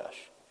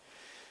flesh,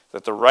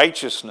 that the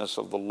righteousness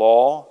of the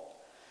law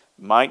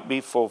might be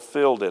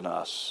fulfilled in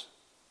us,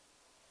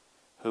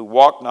 who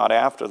walk not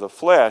after the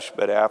flesh,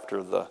 but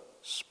after the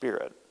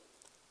Spirit.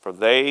 For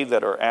they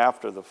that are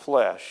after the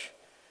flesh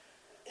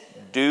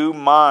do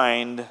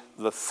mind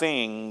the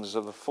things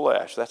of the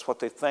flesh. That's what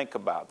they think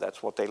about.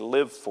 That's what they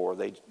live for.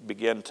 They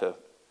begin to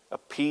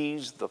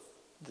appease the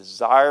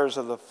desires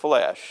of the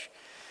flesh.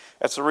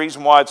 That's the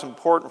reason why it's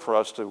important for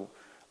us to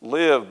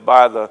live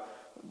by the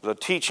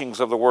teachings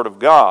of the Word of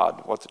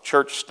God, what the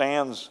church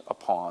stands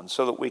upon,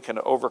 so that we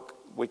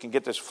can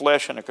get this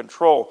flesh under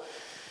control.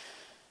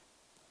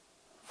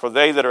 For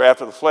they that are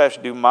after the flesh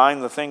do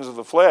mind the things of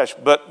the flesh,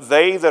 but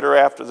they that are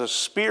after the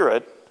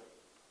Spirit,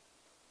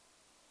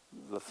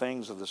 the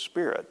things of the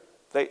Spirit,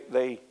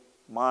 they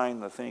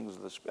mind the things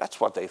of the Spirit. That's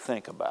what they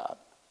think about.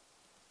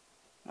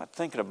 Not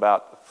thinking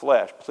about the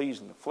flesh,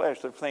 pleasing the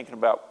flesh. They're thinking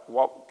about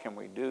what can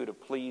we do to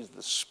please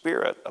the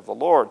Spirit of the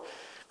Lord,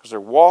 because they're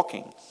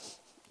walking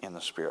in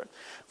the Spirit.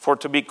 For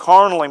to be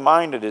carnally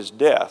minded is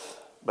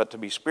death, but to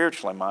be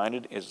spiritually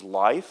minded is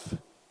life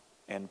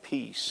and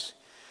peace.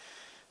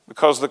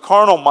 Because the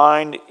carnal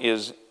mind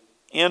is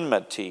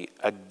enmity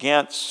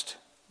against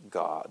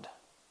God.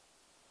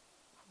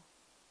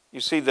 You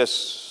see,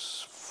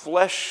 this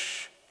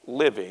flesh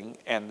living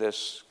and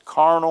this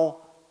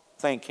carnal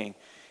thinking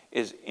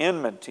is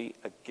enmity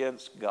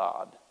against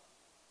God.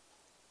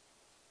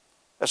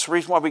 That's the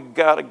reason why we've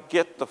got to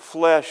get the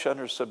flesh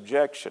under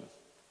subjection.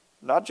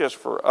 Not just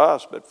for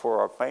us, but for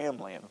our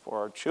family and for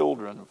our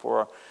children and for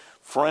our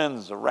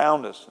friends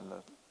around us and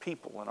the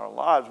people in our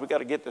lives. We've got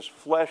to get this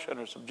flesh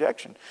under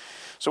subjection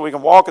so we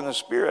can walk in the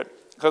Spirit.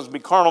 Because to be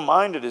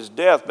carnal-minded is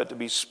death, but to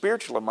be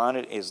spiritually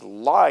minded is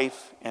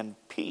life and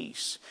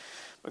peace.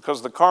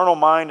 Because the carnal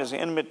mind is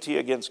enmity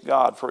against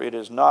God, for it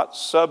is not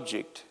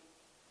subject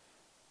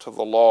to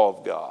the law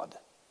of God,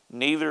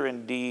 neither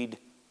indeed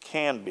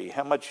can be.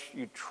 How much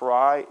you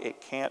try,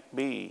 it can't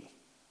be.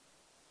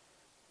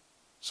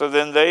 So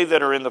then they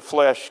that are in the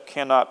flesh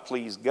cannot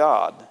please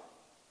God.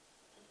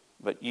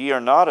 But ye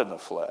are not in the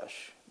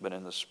flesh, but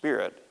in the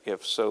Spirit,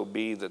 if so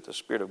be that the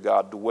Spirit of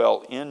God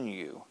dwell in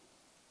you,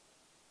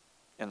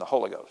 in the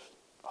Holy Ghost.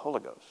 The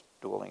Holy Ghost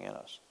dwelling in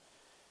us.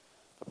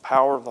 The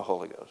power of the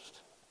Holy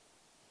Ghost.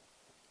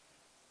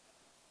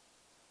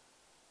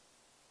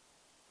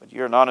 But ye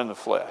are not in the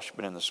flesh,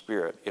 but in the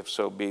Spirit, if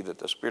so be that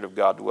the Spirit of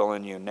God dwell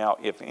in you. Now,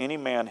 if any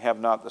man have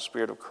not the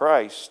Spirit of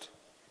Christ,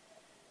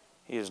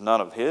 he is none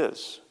of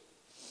his.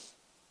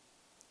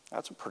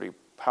 That's a pretty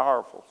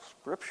powerful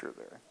scripture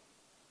there.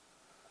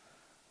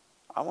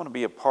 I want to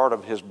be a part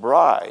of his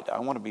bride. I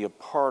want to be a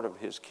part of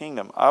his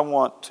kingdom. I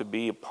want to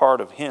be a part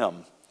of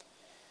him.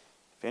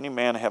 If any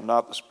man have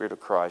not the Spirit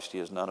of Christ, he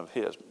is none of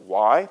his.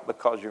 Why?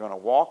 Because you're going to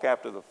walk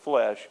after the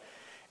flesh,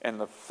 and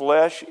the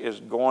flesh is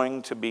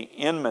going to be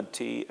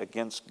enmity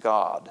against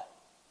God.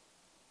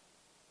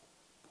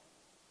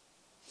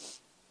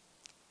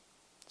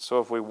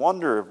 So if we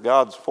wonder if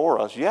God's for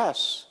us,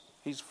 yes,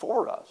 he's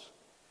for us.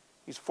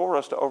 He's for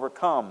us to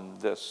overcome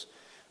this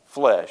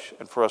flesh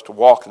and for us to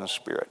walk in the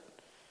Spirit.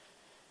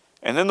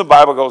 And then the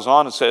Bible goes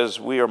on and says,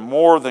 we are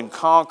more than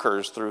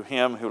conquerors through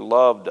him who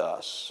loved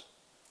us.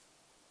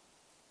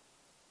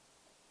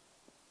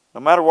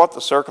 No matter what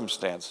the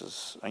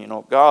circumstances,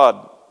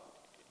 God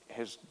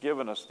has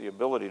given us the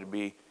ability to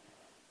be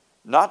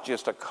not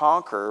just a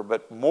conqueror,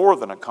 but more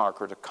than a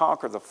conqueror, to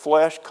conquer the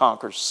flesh,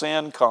 conquer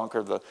sin,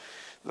 conquer the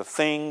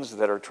things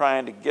that are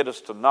trying to get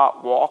us to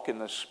not walk in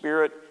the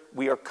Spirit.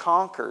 We are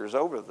conquerors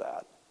over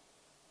that.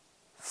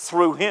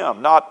 Through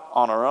him, not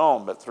on our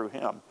own, but through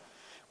him.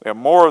 We are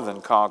more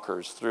than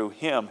conquerors through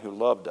him who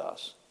loved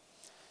us.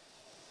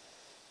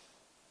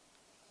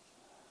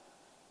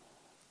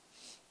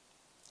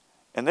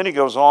 And then he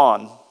goes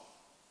on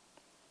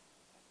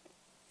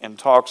and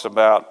talks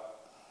about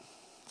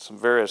some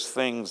various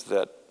things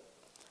that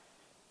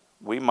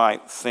we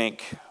might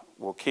think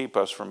will keep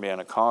us from being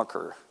a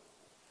conqueror.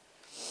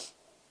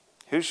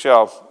 Who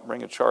shall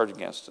bring a charge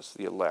against us?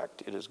 The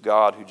elect. It is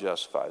God who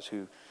justifies.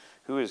 Who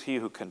is he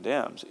who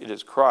condemns? It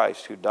is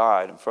Christ who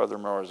died and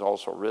furthermore is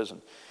also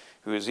risen,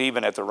 who is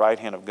even at the right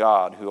hand of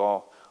God, who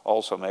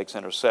also makes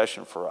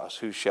intercession for us.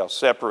 Who shall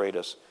separate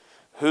us?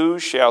 Who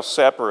shall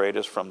separate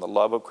us from the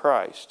love of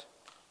Christ?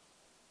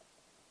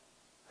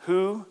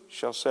 Who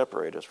shall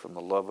separate us from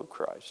the love of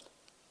Christ?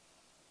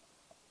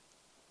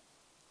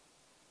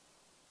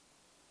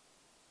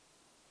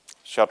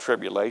 Shall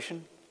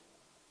tribulation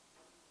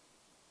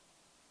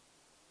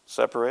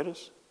separate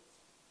us?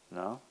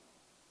 No.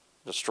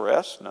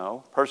 Distress?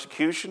 No.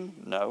 Persecution?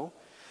 No.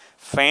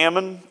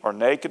 Famine or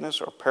nakedness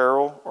or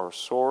peril or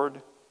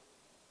sword?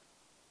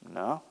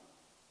 No.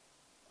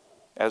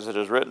 As it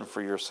is written,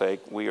 for your sake,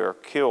 we are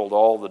killed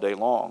all the day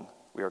long.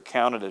 We are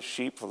counted as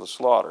sheep for the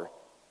slaughter.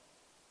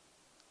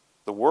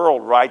 The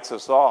world writes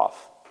us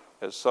off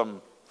as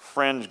some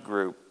fringe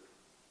group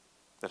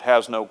that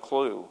has no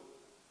clue.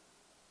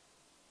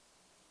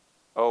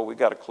 Oh, we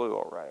got a clue,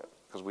 all right,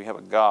 because we have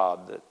a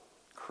God that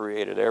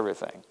created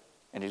everything.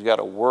 And he's got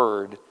a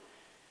word,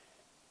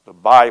 the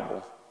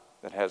Bible,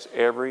 that has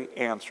every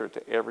answer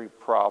to every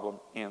problem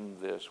in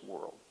this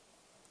world.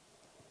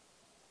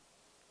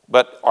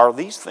 But are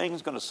these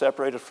things going to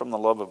separate us from the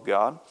love of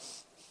God?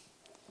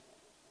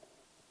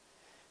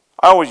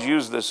 I always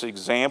use this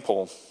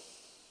example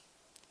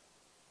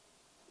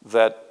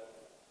that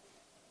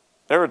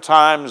there are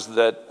times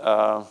that,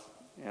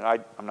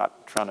 I'm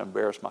not trying to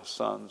embarrass my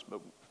sons,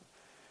 but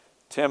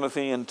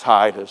Timothy and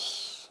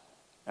Titus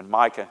and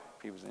Micah,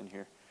 if he was in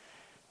here.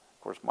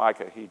 Of course,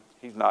 Micah,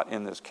 he's not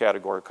in this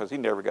category because he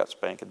never got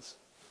spankings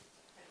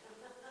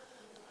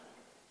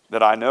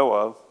that I know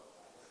of.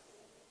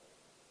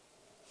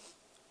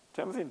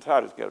 Timothy and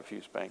Titus got a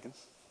few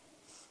spankings.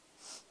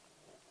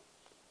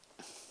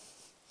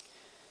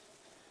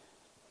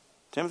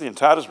 Timothy and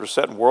Titus were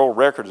setting world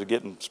records of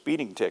getting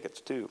speeding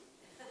tickets, too.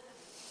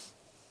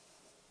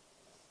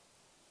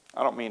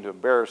 I don't mean to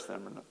embarrass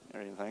them or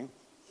anything.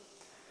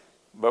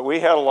 But we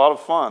had a lot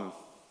of fun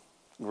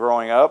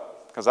growing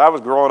up because I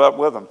was growing up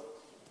with them.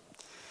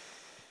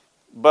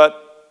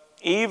 But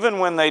even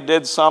when they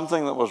did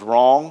something that was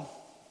wrong,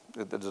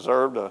 that they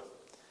deserved a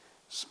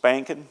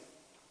spanking,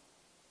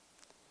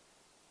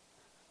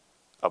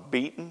 a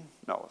beating,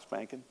 no, a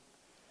spanking,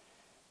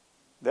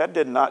 that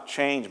did not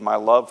change my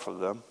love for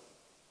them.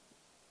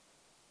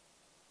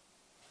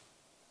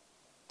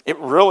 It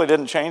really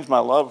didn't change my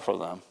love for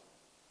them.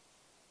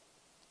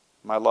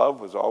 My love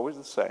was always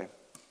the same.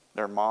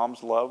 Their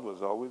mom's love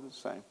was always the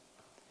same.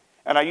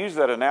 And I use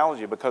that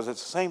analogy because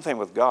it's the same thing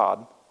with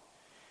God.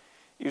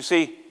 You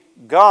see,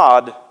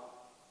 God,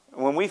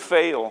 when we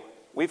fail,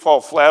 we fall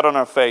flat on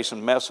our face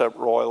and mess up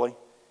royally.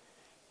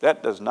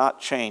 That does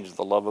not change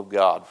the love of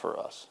God for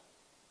us.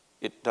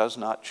 It does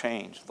not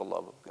change the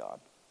love of God.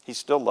 He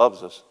still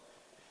loves us.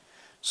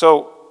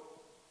 So,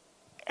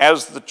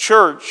 as the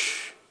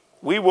church,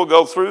 we will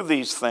go through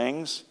these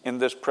things in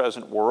this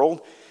present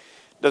world.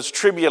 Does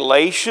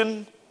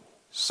tribulation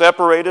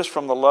separate us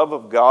from the love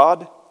of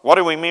God? What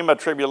do we mean by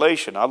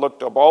tribulation? I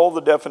looked up all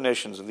the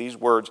definitions of these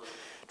words.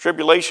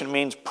 Tribulation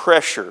means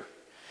pressure.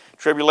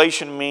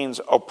 Tribulation means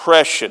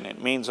oppression.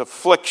 It means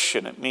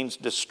affliction. It means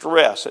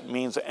distress. It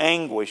means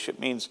anguish. It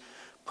means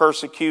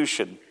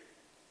persecution.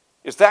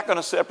 Is that going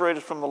to separate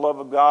us from the love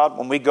of God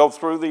when we go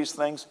through these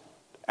things?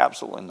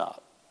 Absolutely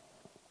not.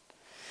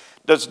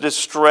 Does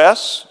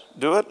distress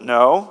do it?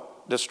 No.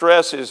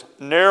 Distress is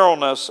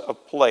narrowness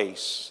of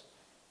place.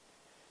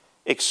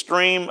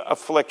 Extreme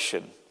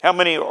affliction. How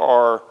many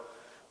are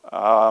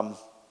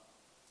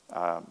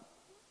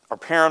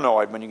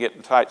paranoid when you get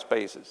in tight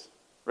spaces?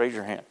 Raise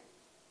your hand.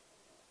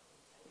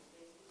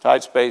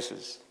 Tight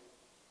spaces.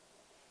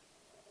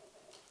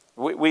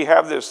 We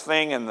have this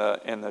thing in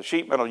the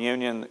sheet metal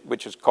union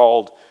which is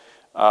called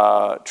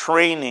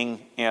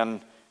training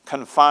in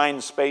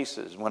confined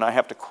spaces. When I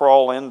have to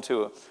crawl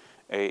into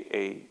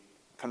a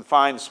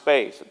confined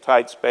space, a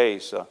tight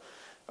space,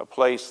 a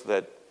place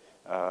that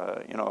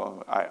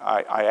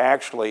I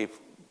actually,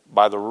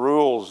 by the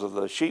rules of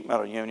the sheet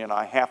metal union,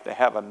 I have to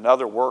have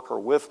another worker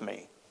with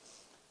me,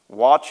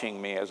 watching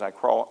me as I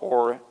crawl,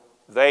 or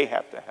they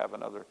have to have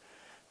another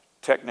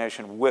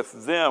technician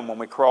with them when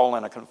we crawl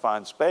in a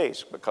confined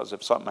space, because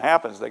if something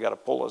happens, they got to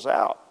pull us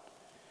out.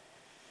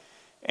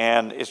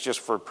 And it's just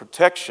for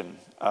protection.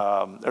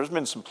 There's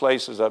been some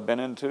places I've been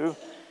into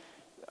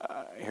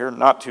here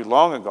not too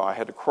long ago. I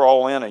had to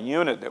crawl in a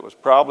unit that was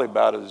probably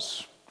about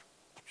as,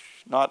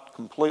 not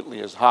completely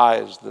as high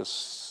as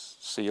this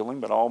ceiling,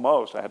 but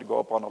almost. I had to go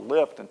up on a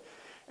lift,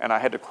 and I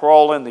had to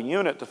crawl in the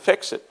unit to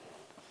fix it.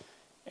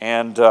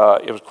 And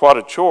it was quite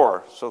a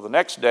chore. So the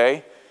next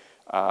day,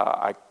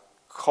 I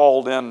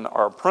called in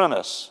our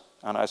apprentice,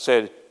 and I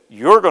said,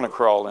 "You're going to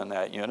crawl in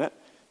that unit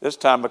this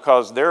time,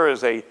 because there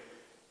is a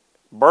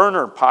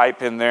burner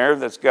pipe in there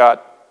that's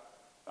got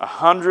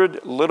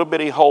 100 little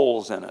bitty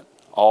holes in it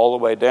all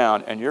the way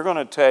down, and you're going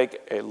to take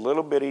a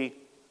little bitty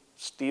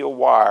steel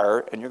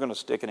wire and you're going to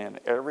stick it in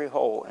every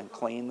hole and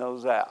clean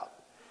those out.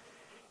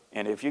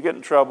 And if you get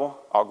in trouble,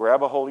 I'll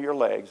grab a hold of your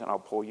legs and I'll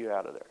pull you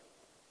out of there."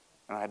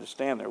 And I had to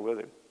stand there with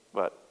him,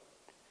 but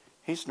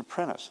he's an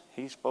apprentice.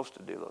 He's supposed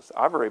to do those.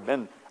 I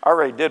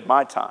already did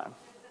my time.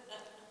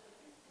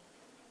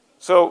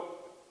 So,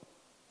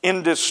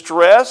 in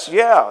distress,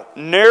 yeah,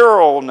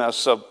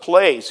 narrowness of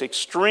place,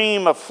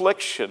 extreme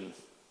affliction.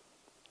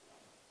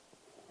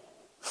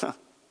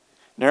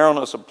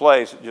 Narrowness of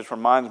place, it just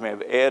reminds me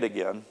of Ed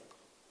again.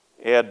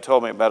 Ed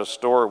told me about a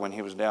story when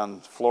he was down in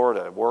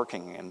Florida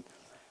working, and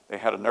they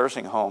had a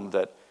nursing home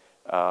that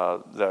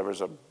there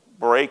was a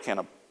break in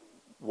a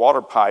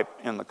water pipe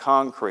in the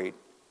concrete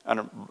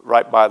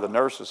right by the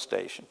nurse's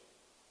station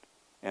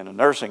in a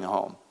nursing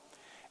home.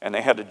 And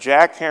they had to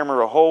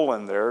jackhammer a hole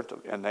in there,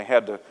 and they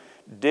had to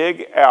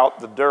dig out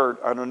the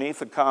dirt underneath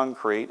the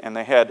concrete, and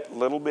they had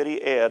little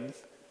bitty Ed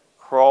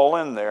crawl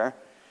in there,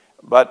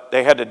 but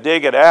they had to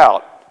dig it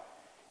out,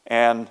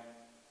 and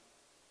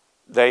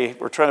they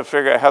were trying to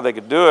figure out how they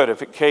could do it.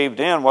 If it caved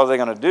in, what are they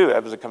going to do?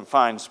 It was a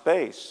confined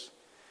space.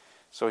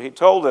 So he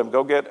told them,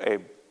 go get a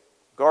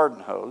garden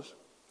hose,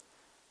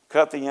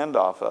 cut the end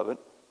off of it,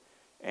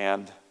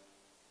 and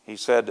he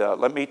said,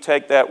 let me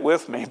take that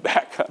with me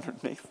back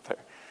underneath there.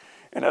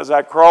 And as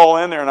I crawl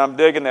in there and I'm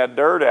digging that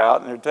dirt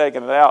out and they're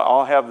taking it out,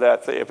 I'll have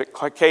that, if it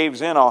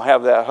caves in, I'll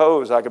have that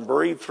hose I can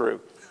breathe through.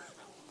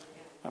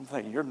 I'm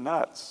thinking, you're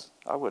nuts.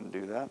 I wouldn't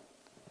do that.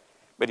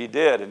 But he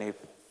did, and he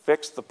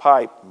fixed the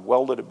pipe and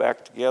welded it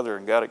back together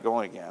and got it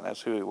going again.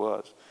 That's who he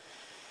was.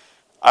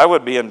 I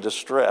would be in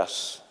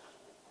distress,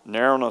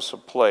 narrowness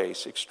of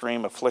place,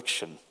 extreme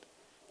affliction.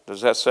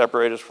 Does that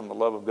separate us from the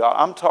love of God?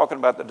 I'm talking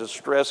about the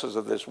distresses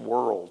of this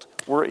world.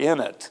 We're in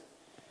it.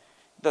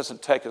 It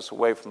doesn't take us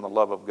away from the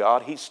love of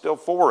God. He's still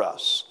for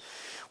us.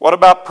 What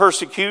about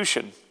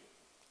persecution?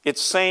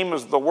 It's same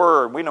as the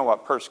word. We know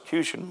what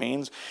persecution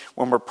means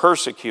when we're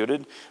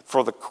persecuted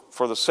for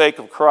the sake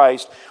of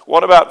Christ.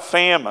 What about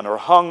famine or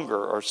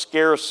hunger or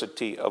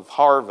scarcity of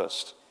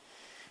harvest?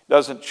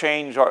 Doesn't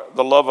change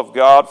the love of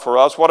God for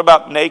us. What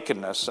about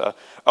nakedness,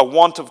 a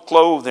want of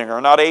clothing, or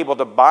not able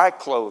to buy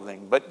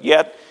clothing, but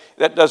yet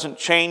that doesn't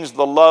change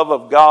the love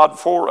of God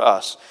for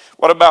us.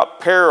 What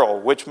about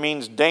peril, which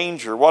means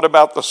danger? What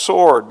about the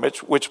sword,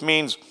 which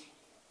means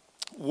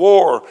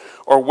war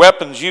or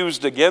weapons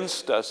used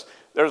against us?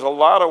 There's a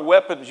lot of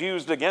weapons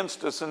used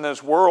against us in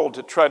this world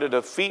to try to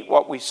defeat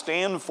what we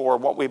stand for,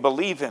 what we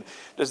believe in.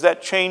 Does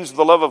that change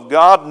the love of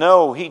God?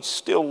 No, He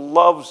still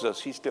loves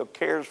us. He still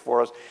cares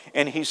for us,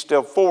 and He's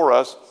still for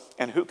us.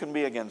 And who can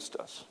be against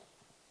us?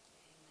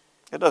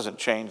 It doesn't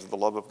change the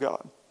love of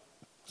God.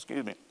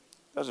 It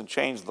doesn't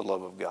change the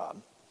love of God.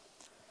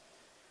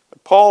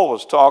 But Paul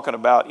was talking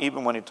about,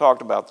 even when he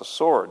talked about the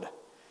sword,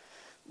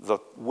 the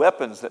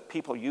weapons that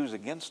people use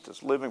against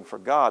us, living for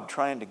God,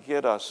 trying to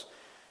get us.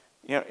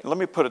 Let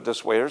me put it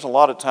this way. There's a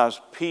lot of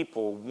times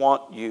people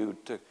want you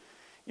to,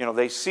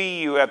 they see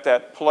you at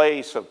that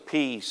place of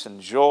peace and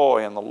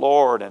joy in the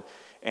Lord,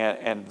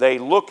 and they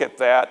look at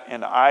that,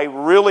 and I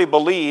really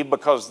believe,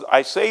 because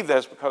I say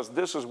this because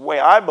this is the way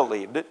I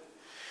believed it.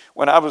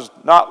 When I was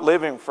not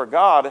living for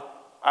God,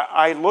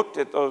 I looked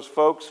at those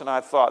folks and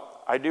I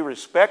thought, I do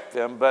respect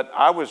them, but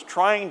I was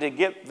trying to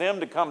get them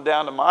to come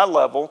down to my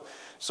level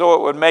so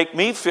it would make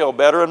me feel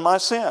better in my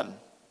sin.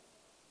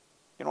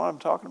 You know what I'm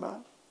talking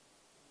about?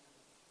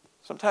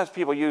 Sometimes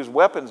people use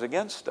weapons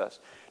against us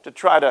to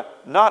try to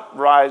not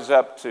rise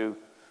up to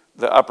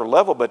the upper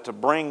level, but to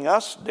bring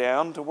us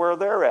down to where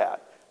they're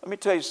at. Let me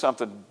tell you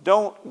something.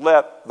 Don't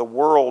let the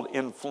world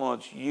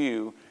influence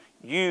you.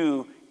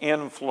 You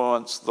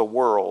influence the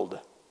world.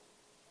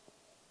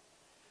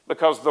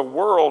 Because the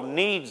world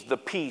needs the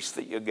peace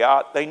that you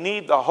got. They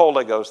need the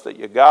Holy Ghost that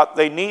you got.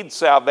 They need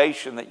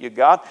salvation that you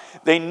got.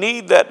 They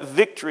need that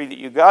victory that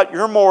you got.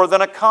 You're more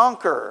than a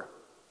conqueror.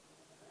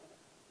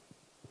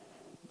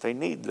 They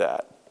need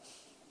that.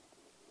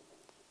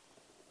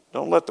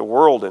 Don't let the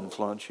world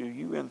influence you.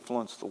 You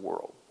influence the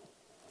world.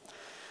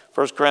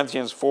 1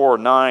 Corinthians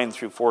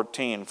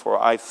 4:9-14,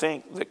 "For I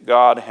think that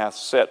God hath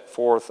set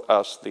forth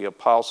us the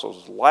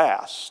apostles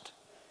last,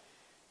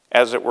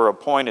 as it were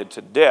appointed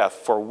to death.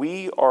 For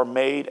we are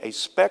made a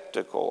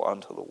spectacle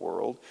unto the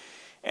world,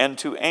 and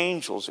to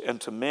angels and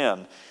to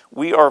men.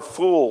 We are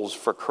fools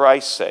for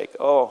Christ's sake.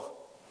 Oh,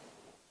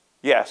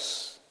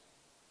 yes.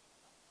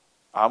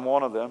 I'm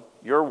one of them.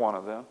 You're one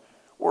of them.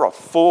 We're a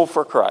fool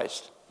for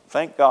Christ.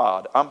 Thank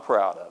God. I'm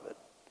proud of it.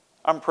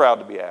 I'm proud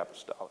to be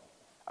apostolic.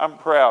 I'm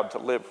proud to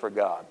live for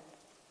God.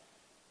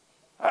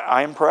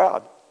 I am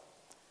proud.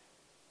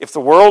 If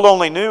the world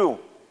only knew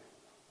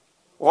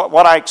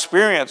what I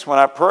experience when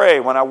I pray,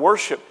 when I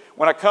worship,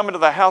 when I come into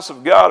the house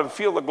of God and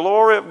feel the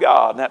glory of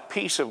God and that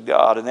peace of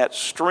God and that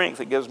strength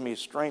that gives me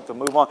strength to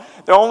move on.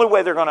 The only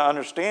way they're going to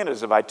understand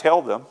is if I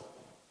tell them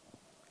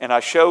and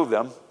I show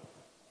them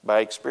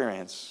by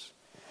experience.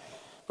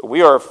 But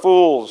we are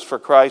fools for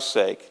Christ's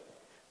sake,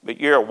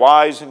 but ye are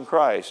wise in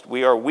Christ.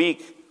 We are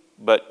weak,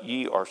 but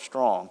ye are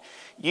strong.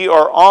 Ye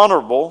are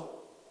honorable,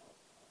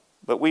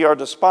 but we are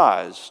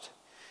despised.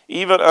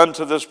 Even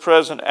unto this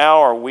present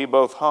hour we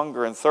both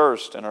hunger and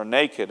thirst, and are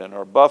naked, and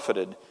are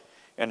buffeted,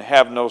 and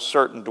have no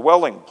certain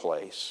dwelling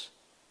place.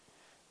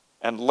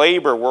 And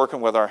labor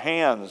working with our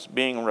hands,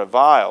 being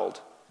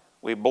reviled,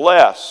 we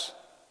bless.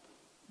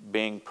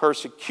 Being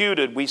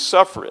persecuted, we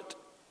suffer it.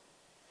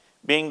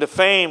 Being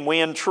defamed, we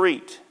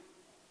entreat.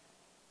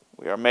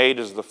 We are made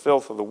as the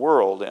filth of the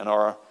world, and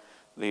are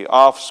the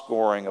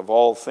offscouring of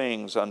all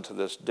things unto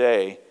this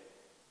day.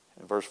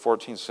 And verse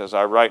 14 says,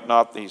 I write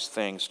not these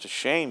things to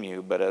shame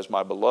you, but as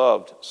my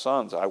beloved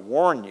sons, I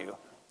warn you.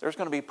 There's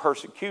going to be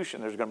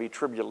persecution. There's going to be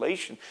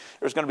tribulation.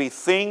 There's going to be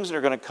things that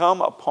are going to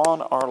come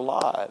upon our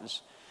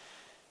lives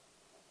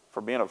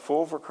for being a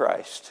fool for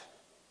Christ.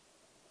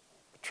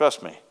 But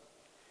trust me,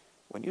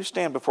 when you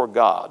stand before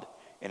God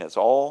and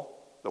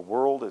the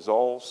world is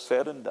all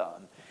said and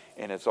done,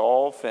 and it's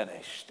all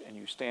finished, and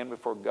you stand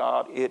before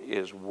God, it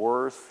is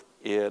worth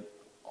it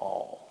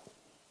all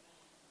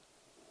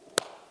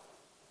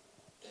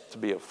to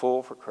be a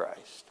fool for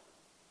Christ.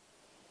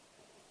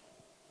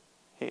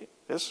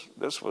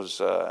 This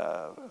was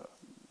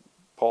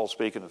Paul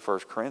speaking in 1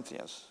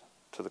 Corinthians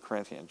to the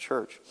Corinthian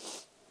church.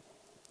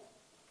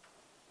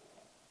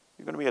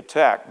 You're going to be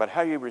attacked, but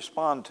how you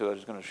respond to it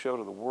is going to show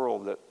to the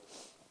world that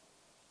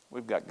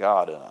we've got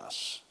God in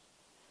us.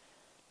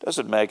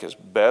 Doesn't make us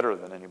better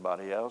than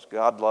anybody else.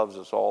 God loves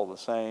us all the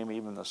same.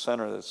 Even the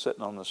sinner that's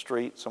sitting on the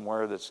street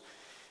somewhere that's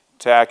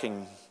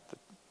attacking the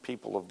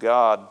people of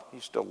God, he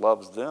still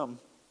loves them.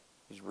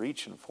 He's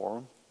reaching for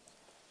them.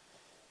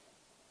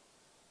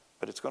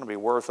 But it's going to be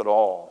worth it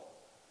all,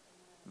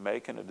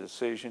 making a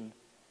decision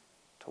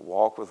to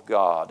walk with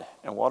God.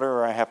 And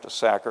whatever I have to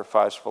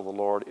sacrifice for the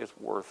Lord, it's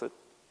worth it.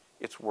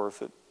 It's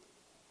worth it.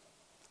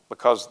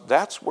 Because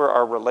that's where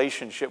our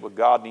relationship with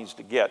God needs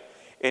to get.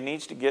 It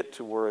needs to get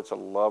to where it's a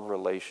love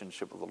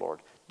relationship with the Lord.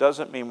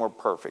 Doesn't mean we're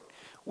perfect.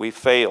 We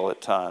fail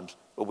at times,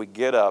 but we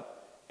get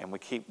up and we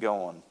keep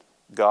going.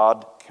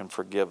 God can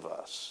forgive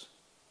us.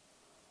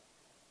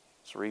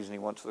 It's the reason he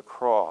went to the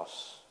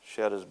cross,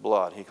 shed his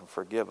blood. He can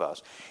forgive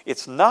us.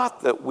 It's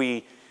not that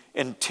we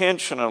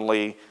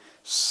intentionally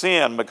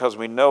sin because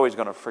we know he's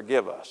going to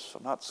forgive us.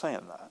 I'm not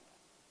saying that.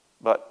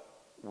 But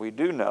we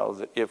do know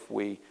that if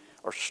we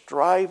are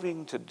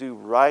striving to do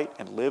right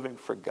and living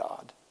for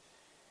God,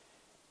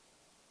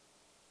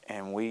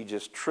 and we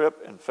just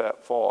trip and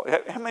fall.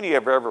 How many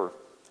have ever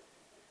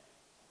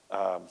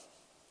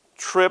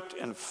tripped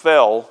and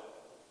fell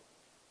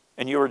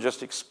and you were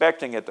just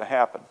expecting it to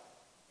happen?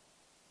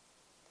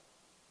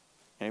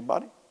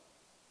 Anybody?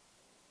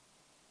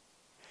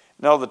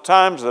 No, the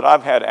times that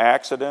I've had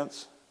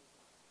accidents,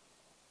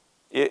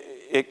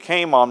 it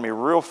came on me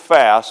real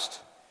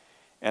fast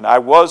and I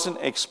wasn't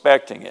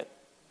expecting it.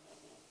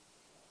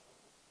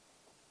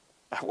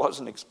 I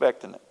wasn't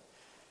expecting it.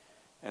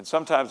 And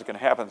sometimes it can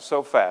happen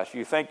so fast.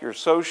 You think you're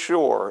so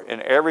sure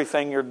in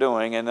everything you're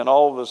doing, and then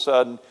all of a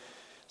sudden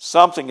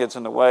something gets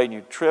in the way and you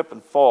trip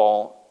and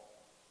fall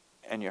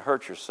and you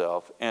hurt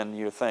yourself. And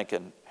you're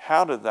thinking,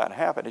 how did that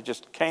happen? It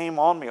just came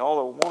on me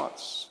all at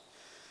once.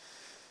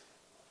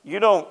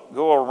 You don't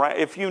go around.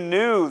 If you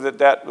knew that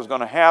that was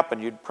going to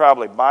happen, you'd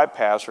probably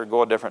bypass or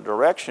go a different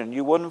direction.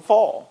 You wouldn't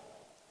fall.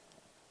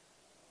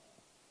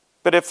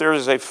 But if there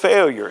is a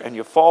failure and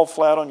you fall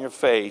flat on your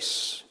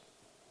face,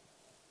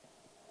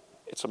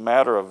 it's a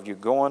matter of you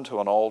going to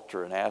an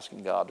altar and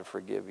asking God to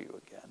forgive you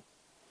again.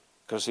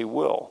 Because he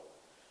will.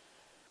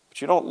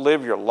 But you don't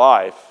live your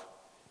life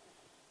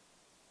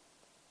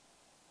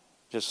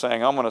just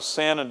saying, I'm going to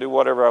sin and do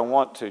whatever I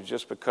want to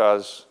just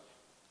because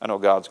I know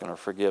God's going to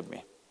forgive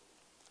me.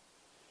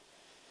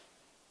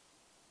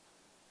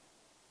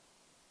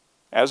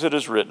 As it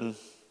is written,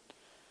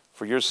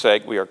 for your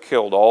sake we are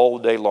killed all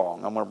day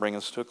long. I'm going to bring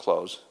this to a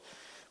close.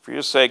 For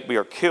your sake we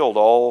are killed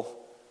all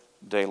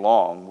day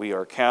long. We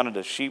are counted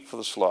as sheep for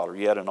the slaughter.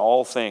 Yet in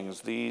all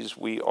things these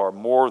we are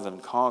more than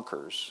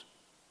conquerors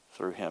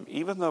through him.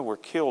 Even though we're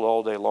killed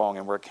all day long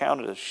and we're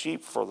counted as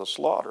sheep for the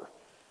slaughter.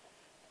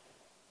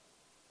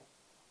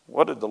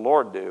 What did the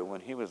Lord do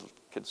when he was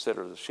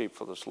considered the sheep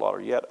for the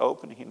slaughter? Yet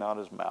opened he not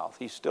his mouth.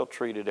 He still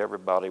treated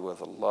everybody with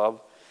a love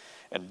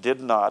and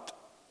did not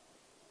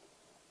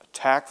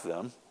attack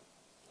them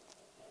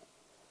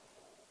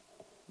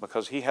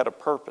because he had a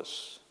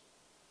purpose.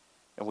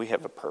 and we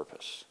have a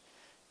purpose.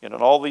 And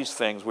in all these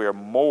things, we are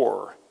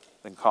more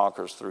than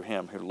conquerors through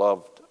him who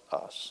loved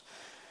us.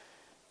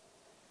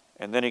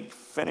 And then he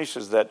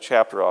finishes that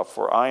chapter off,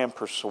 for I am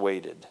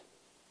persuaded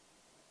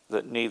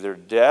that neither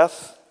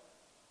death,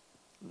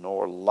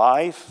 nor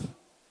life,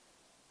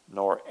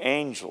 nor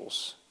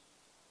angels,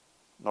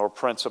 nor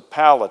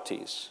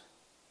principalities,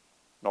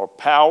 nor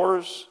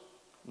powers,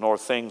 nor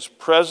things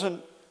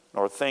present,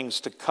 nor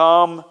things to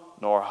come,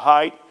 nor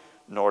height,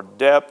 nor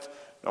depth,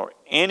 nor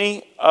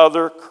any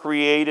other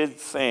created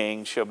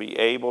thing shall be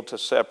able to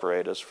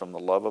separate us from the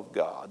love of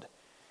God,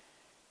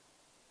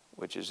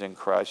 which is in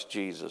Christ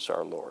Jesus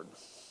our Lord.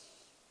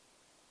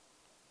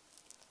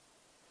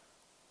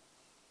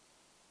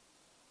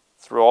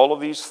 Through all of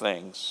these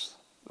things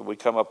that we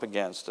come up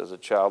against as a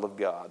child of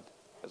God,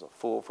 as a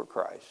fool for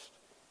Christ,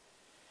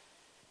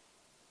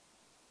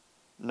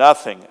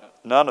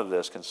 none of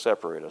this can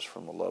separate us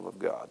from the love of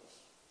God.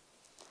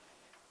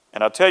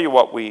 And I'll tell you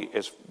what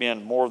as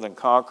being more than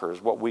conquerors,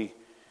 what we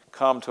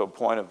come to a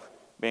point of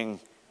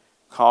being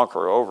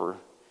conqueror over,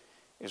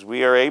 is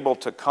we are able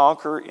to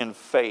conquer in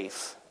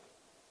faith.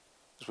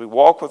 As we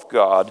walk with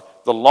God,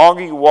 the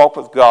longer you walk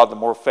with God, the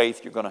more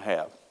faith you're going to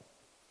have.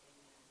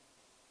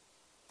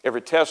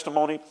 Every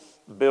testimony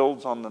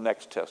builds on the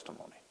next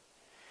testimony.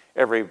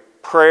 Every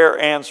prayer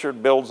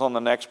answered builds on the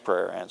next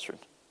prayer answered.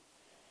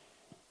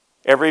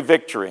 Every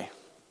victory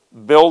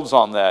builds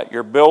on that.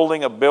 You're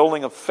building a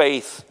building of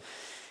faith.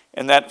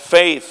 And that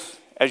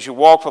faith, as you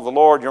walk with the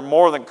Lord, you're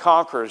more than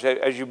conquerors.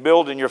 As you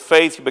build in your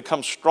faith, you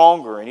become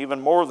stronger and even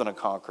more than a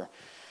conqueror.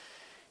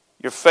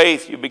 Your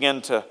faith, you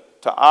begin to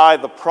eye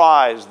the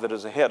prize that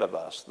is ahead of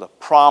us, the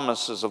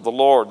promises of the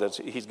Lord that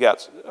he's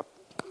got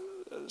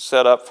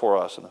set up for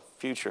us in the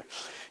future.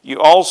 You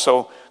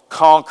also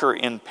conquer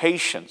in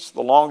patience.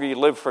 The longer you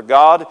live for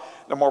God,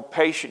 the more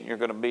patient you're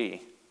going to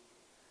be,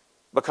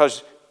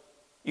 because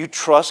you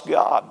trust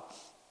God.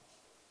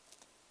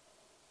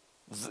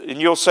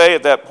 And you'll say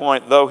at that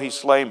point, though he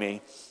slay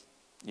me,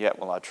 yet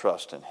will I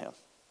trust in him.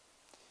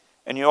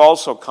 And you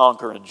also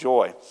conquer in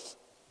joy.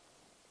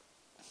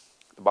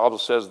 The Bible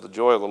says the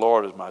joy of the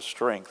Lord is my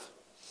strength.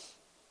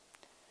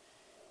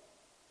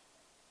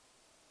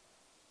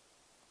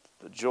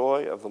 The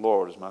joy of the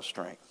Lord is my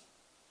strength.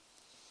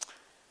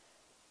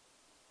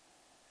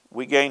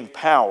 We gain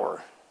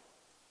power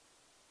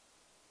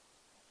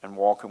in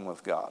walking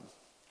with God.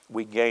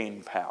 We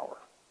gain power.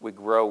 We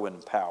grow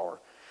in power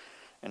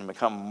and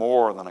become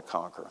more than a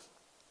conqueror.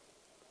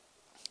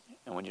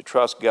 And when you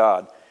trust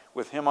God,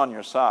 with him on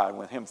your side,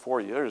 with him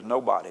for you, there's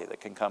nobody that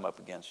can come up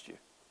against you,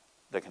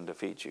 that can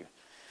defeat you.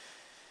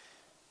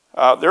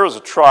 There was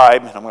a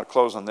tribe, and I'm going to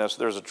close on this,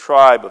 there's a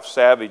tribe of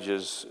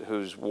savages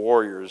whose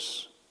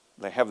warriors,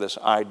 they have this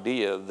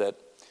idea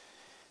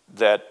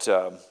that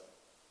the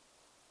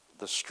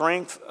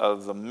strength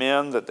of the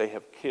men that they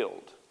have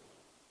killed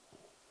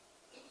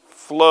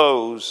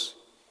flows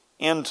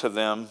into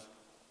them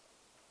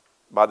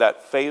by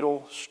that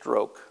fatal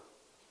stroke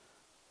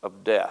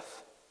of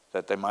death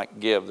that they might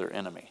give their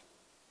enemy.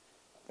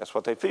 That's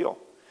what they feel.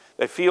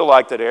 They feel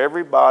like that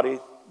everybody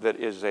that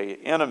is an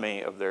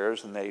enemy of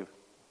theirs and they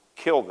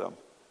kill them,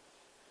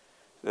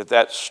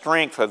 that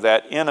strength of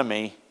that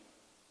enemy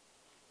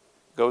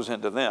goes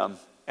into them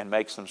and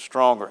makes them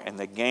stronger, and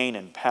they gain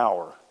in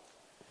power.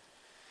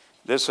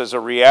 This is a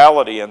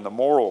reality in the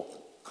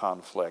moral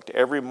conflict.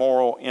 Every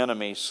moral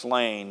enemy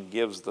slain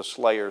gives the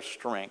slayer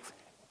strength.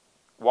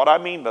 What I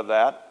mean by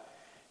that,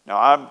 now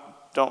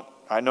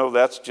I know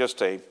that's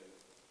just of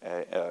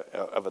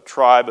a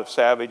tribe of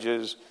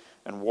savages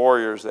and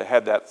warriors that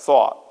had that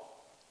thought.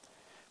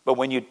 But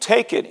when you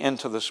take it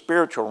into the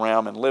spiritual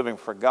realm and living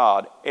for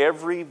God,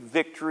 every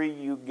victory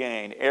you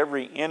gain,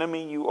 every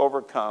enemy you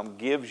overcome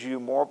gives you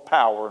more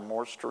power and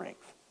more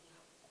strength.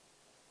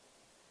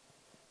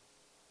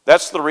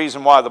 That's the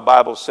reason why the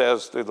Bible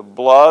says, through the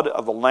blood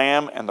of the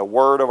Lamb and the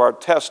word of our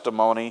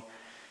testimony,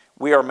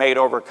 we are made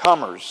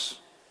overcomers.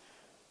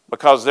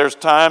 Because there's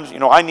times,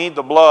 I need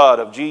the blood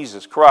of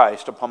Jesus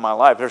Christ upon my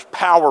life. There's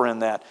power in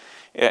that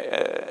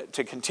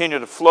to continue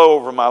to flow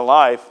over my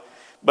life.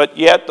 But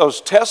yet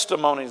those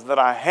testimonies that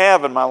I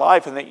have in my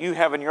life and that you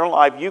have in your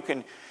life,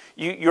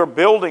 you're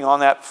building on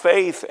that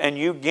faith, and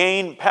you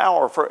gain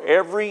power for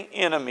every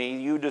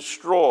enemy you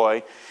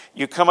destroy,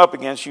 you come up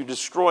against, you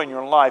destroy in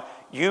your life,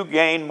 you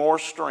gain more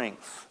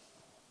strength.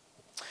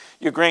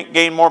 You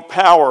gain more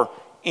power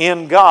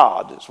in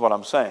God, is what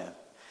I'm saying.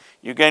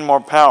 You gain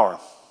more power.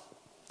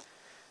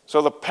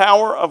 So the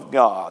power of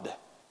God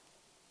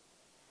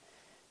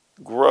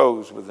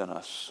grows within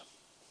us.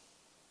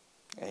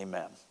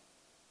 Amen.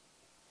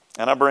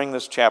 And I bring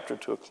this chapter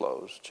to a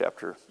close,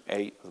 chapter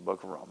 8 of the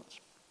book of Romans.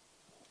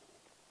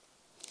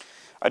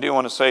 I do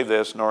want to say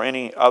this, nor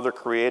any other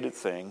created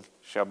thing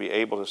shall be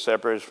able to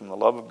separate us from the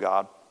love of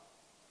God,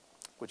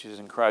 which is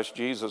in Christ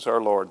Jesus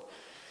our Lord.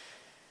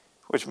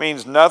 Which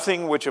means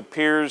nothing which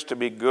appears to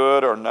be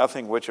good or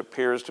nothing which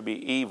appears to be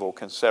evil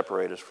can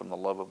separate us from the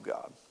love of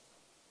God.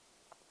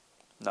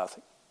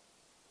 Nothing.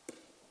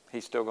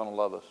 He's still going to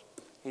love us.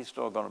 He's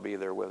still going to be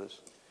there with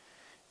us.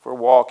 If we're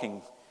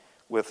walking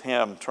with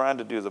him, trying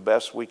to do the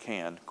best we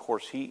can. Of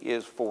course, he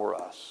is for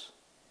us.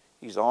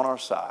 He's on our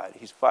side.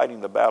 He's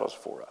fighting the battles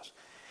for us.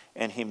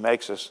 And he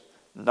makes us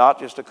not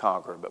just a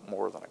conqueror, but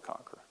more than a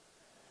conqueror.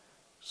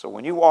 So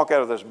when you walk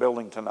out of this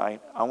building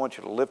tonight, I want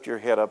you to lift your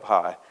head up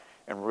high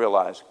and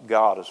realize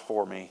God is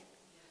for me.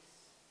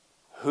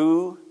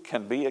 Who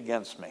can be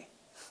against me?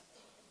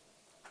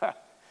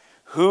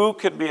 Who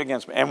can be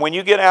against me? And when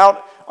you get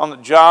out on the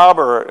job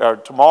or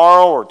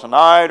tomorrow or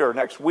tonight or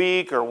next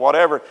week or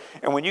whatever,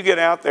 and when you get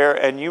out there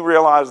and you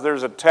realize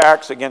there's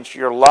attacks against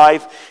your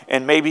life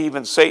and maybe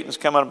even Satan's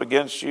coming up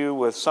against you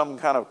with some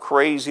kind of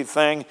crazy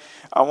thing,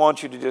 I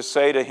want you to just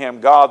say to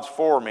him, God's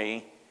for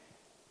me.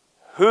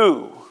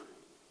 Who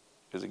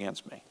is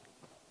against me?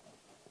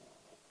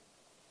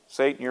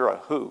 Satan, you're a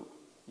who.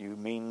 You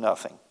mean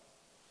nothing.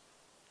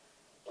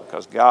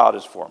 Because God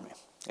is for me.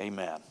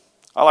 Amen.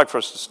 I'd like for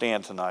us to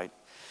stand tonight.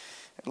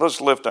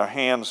 Let's lift our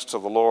hands to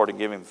the Lord and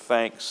give him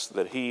thanks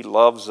that he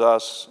loves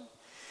us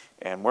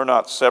and we're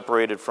not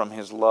separated from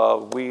his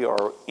love. We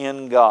are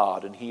in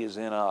God and he is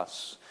in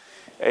us.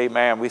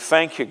 Amen. We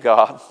thank you,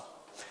 God.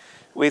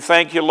 We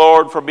thank you,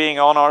 Lord, for being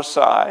on our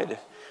side.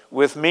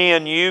 With me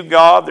and you,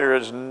 God, there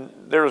is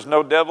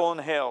no devil in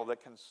hell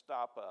that can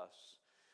stop us.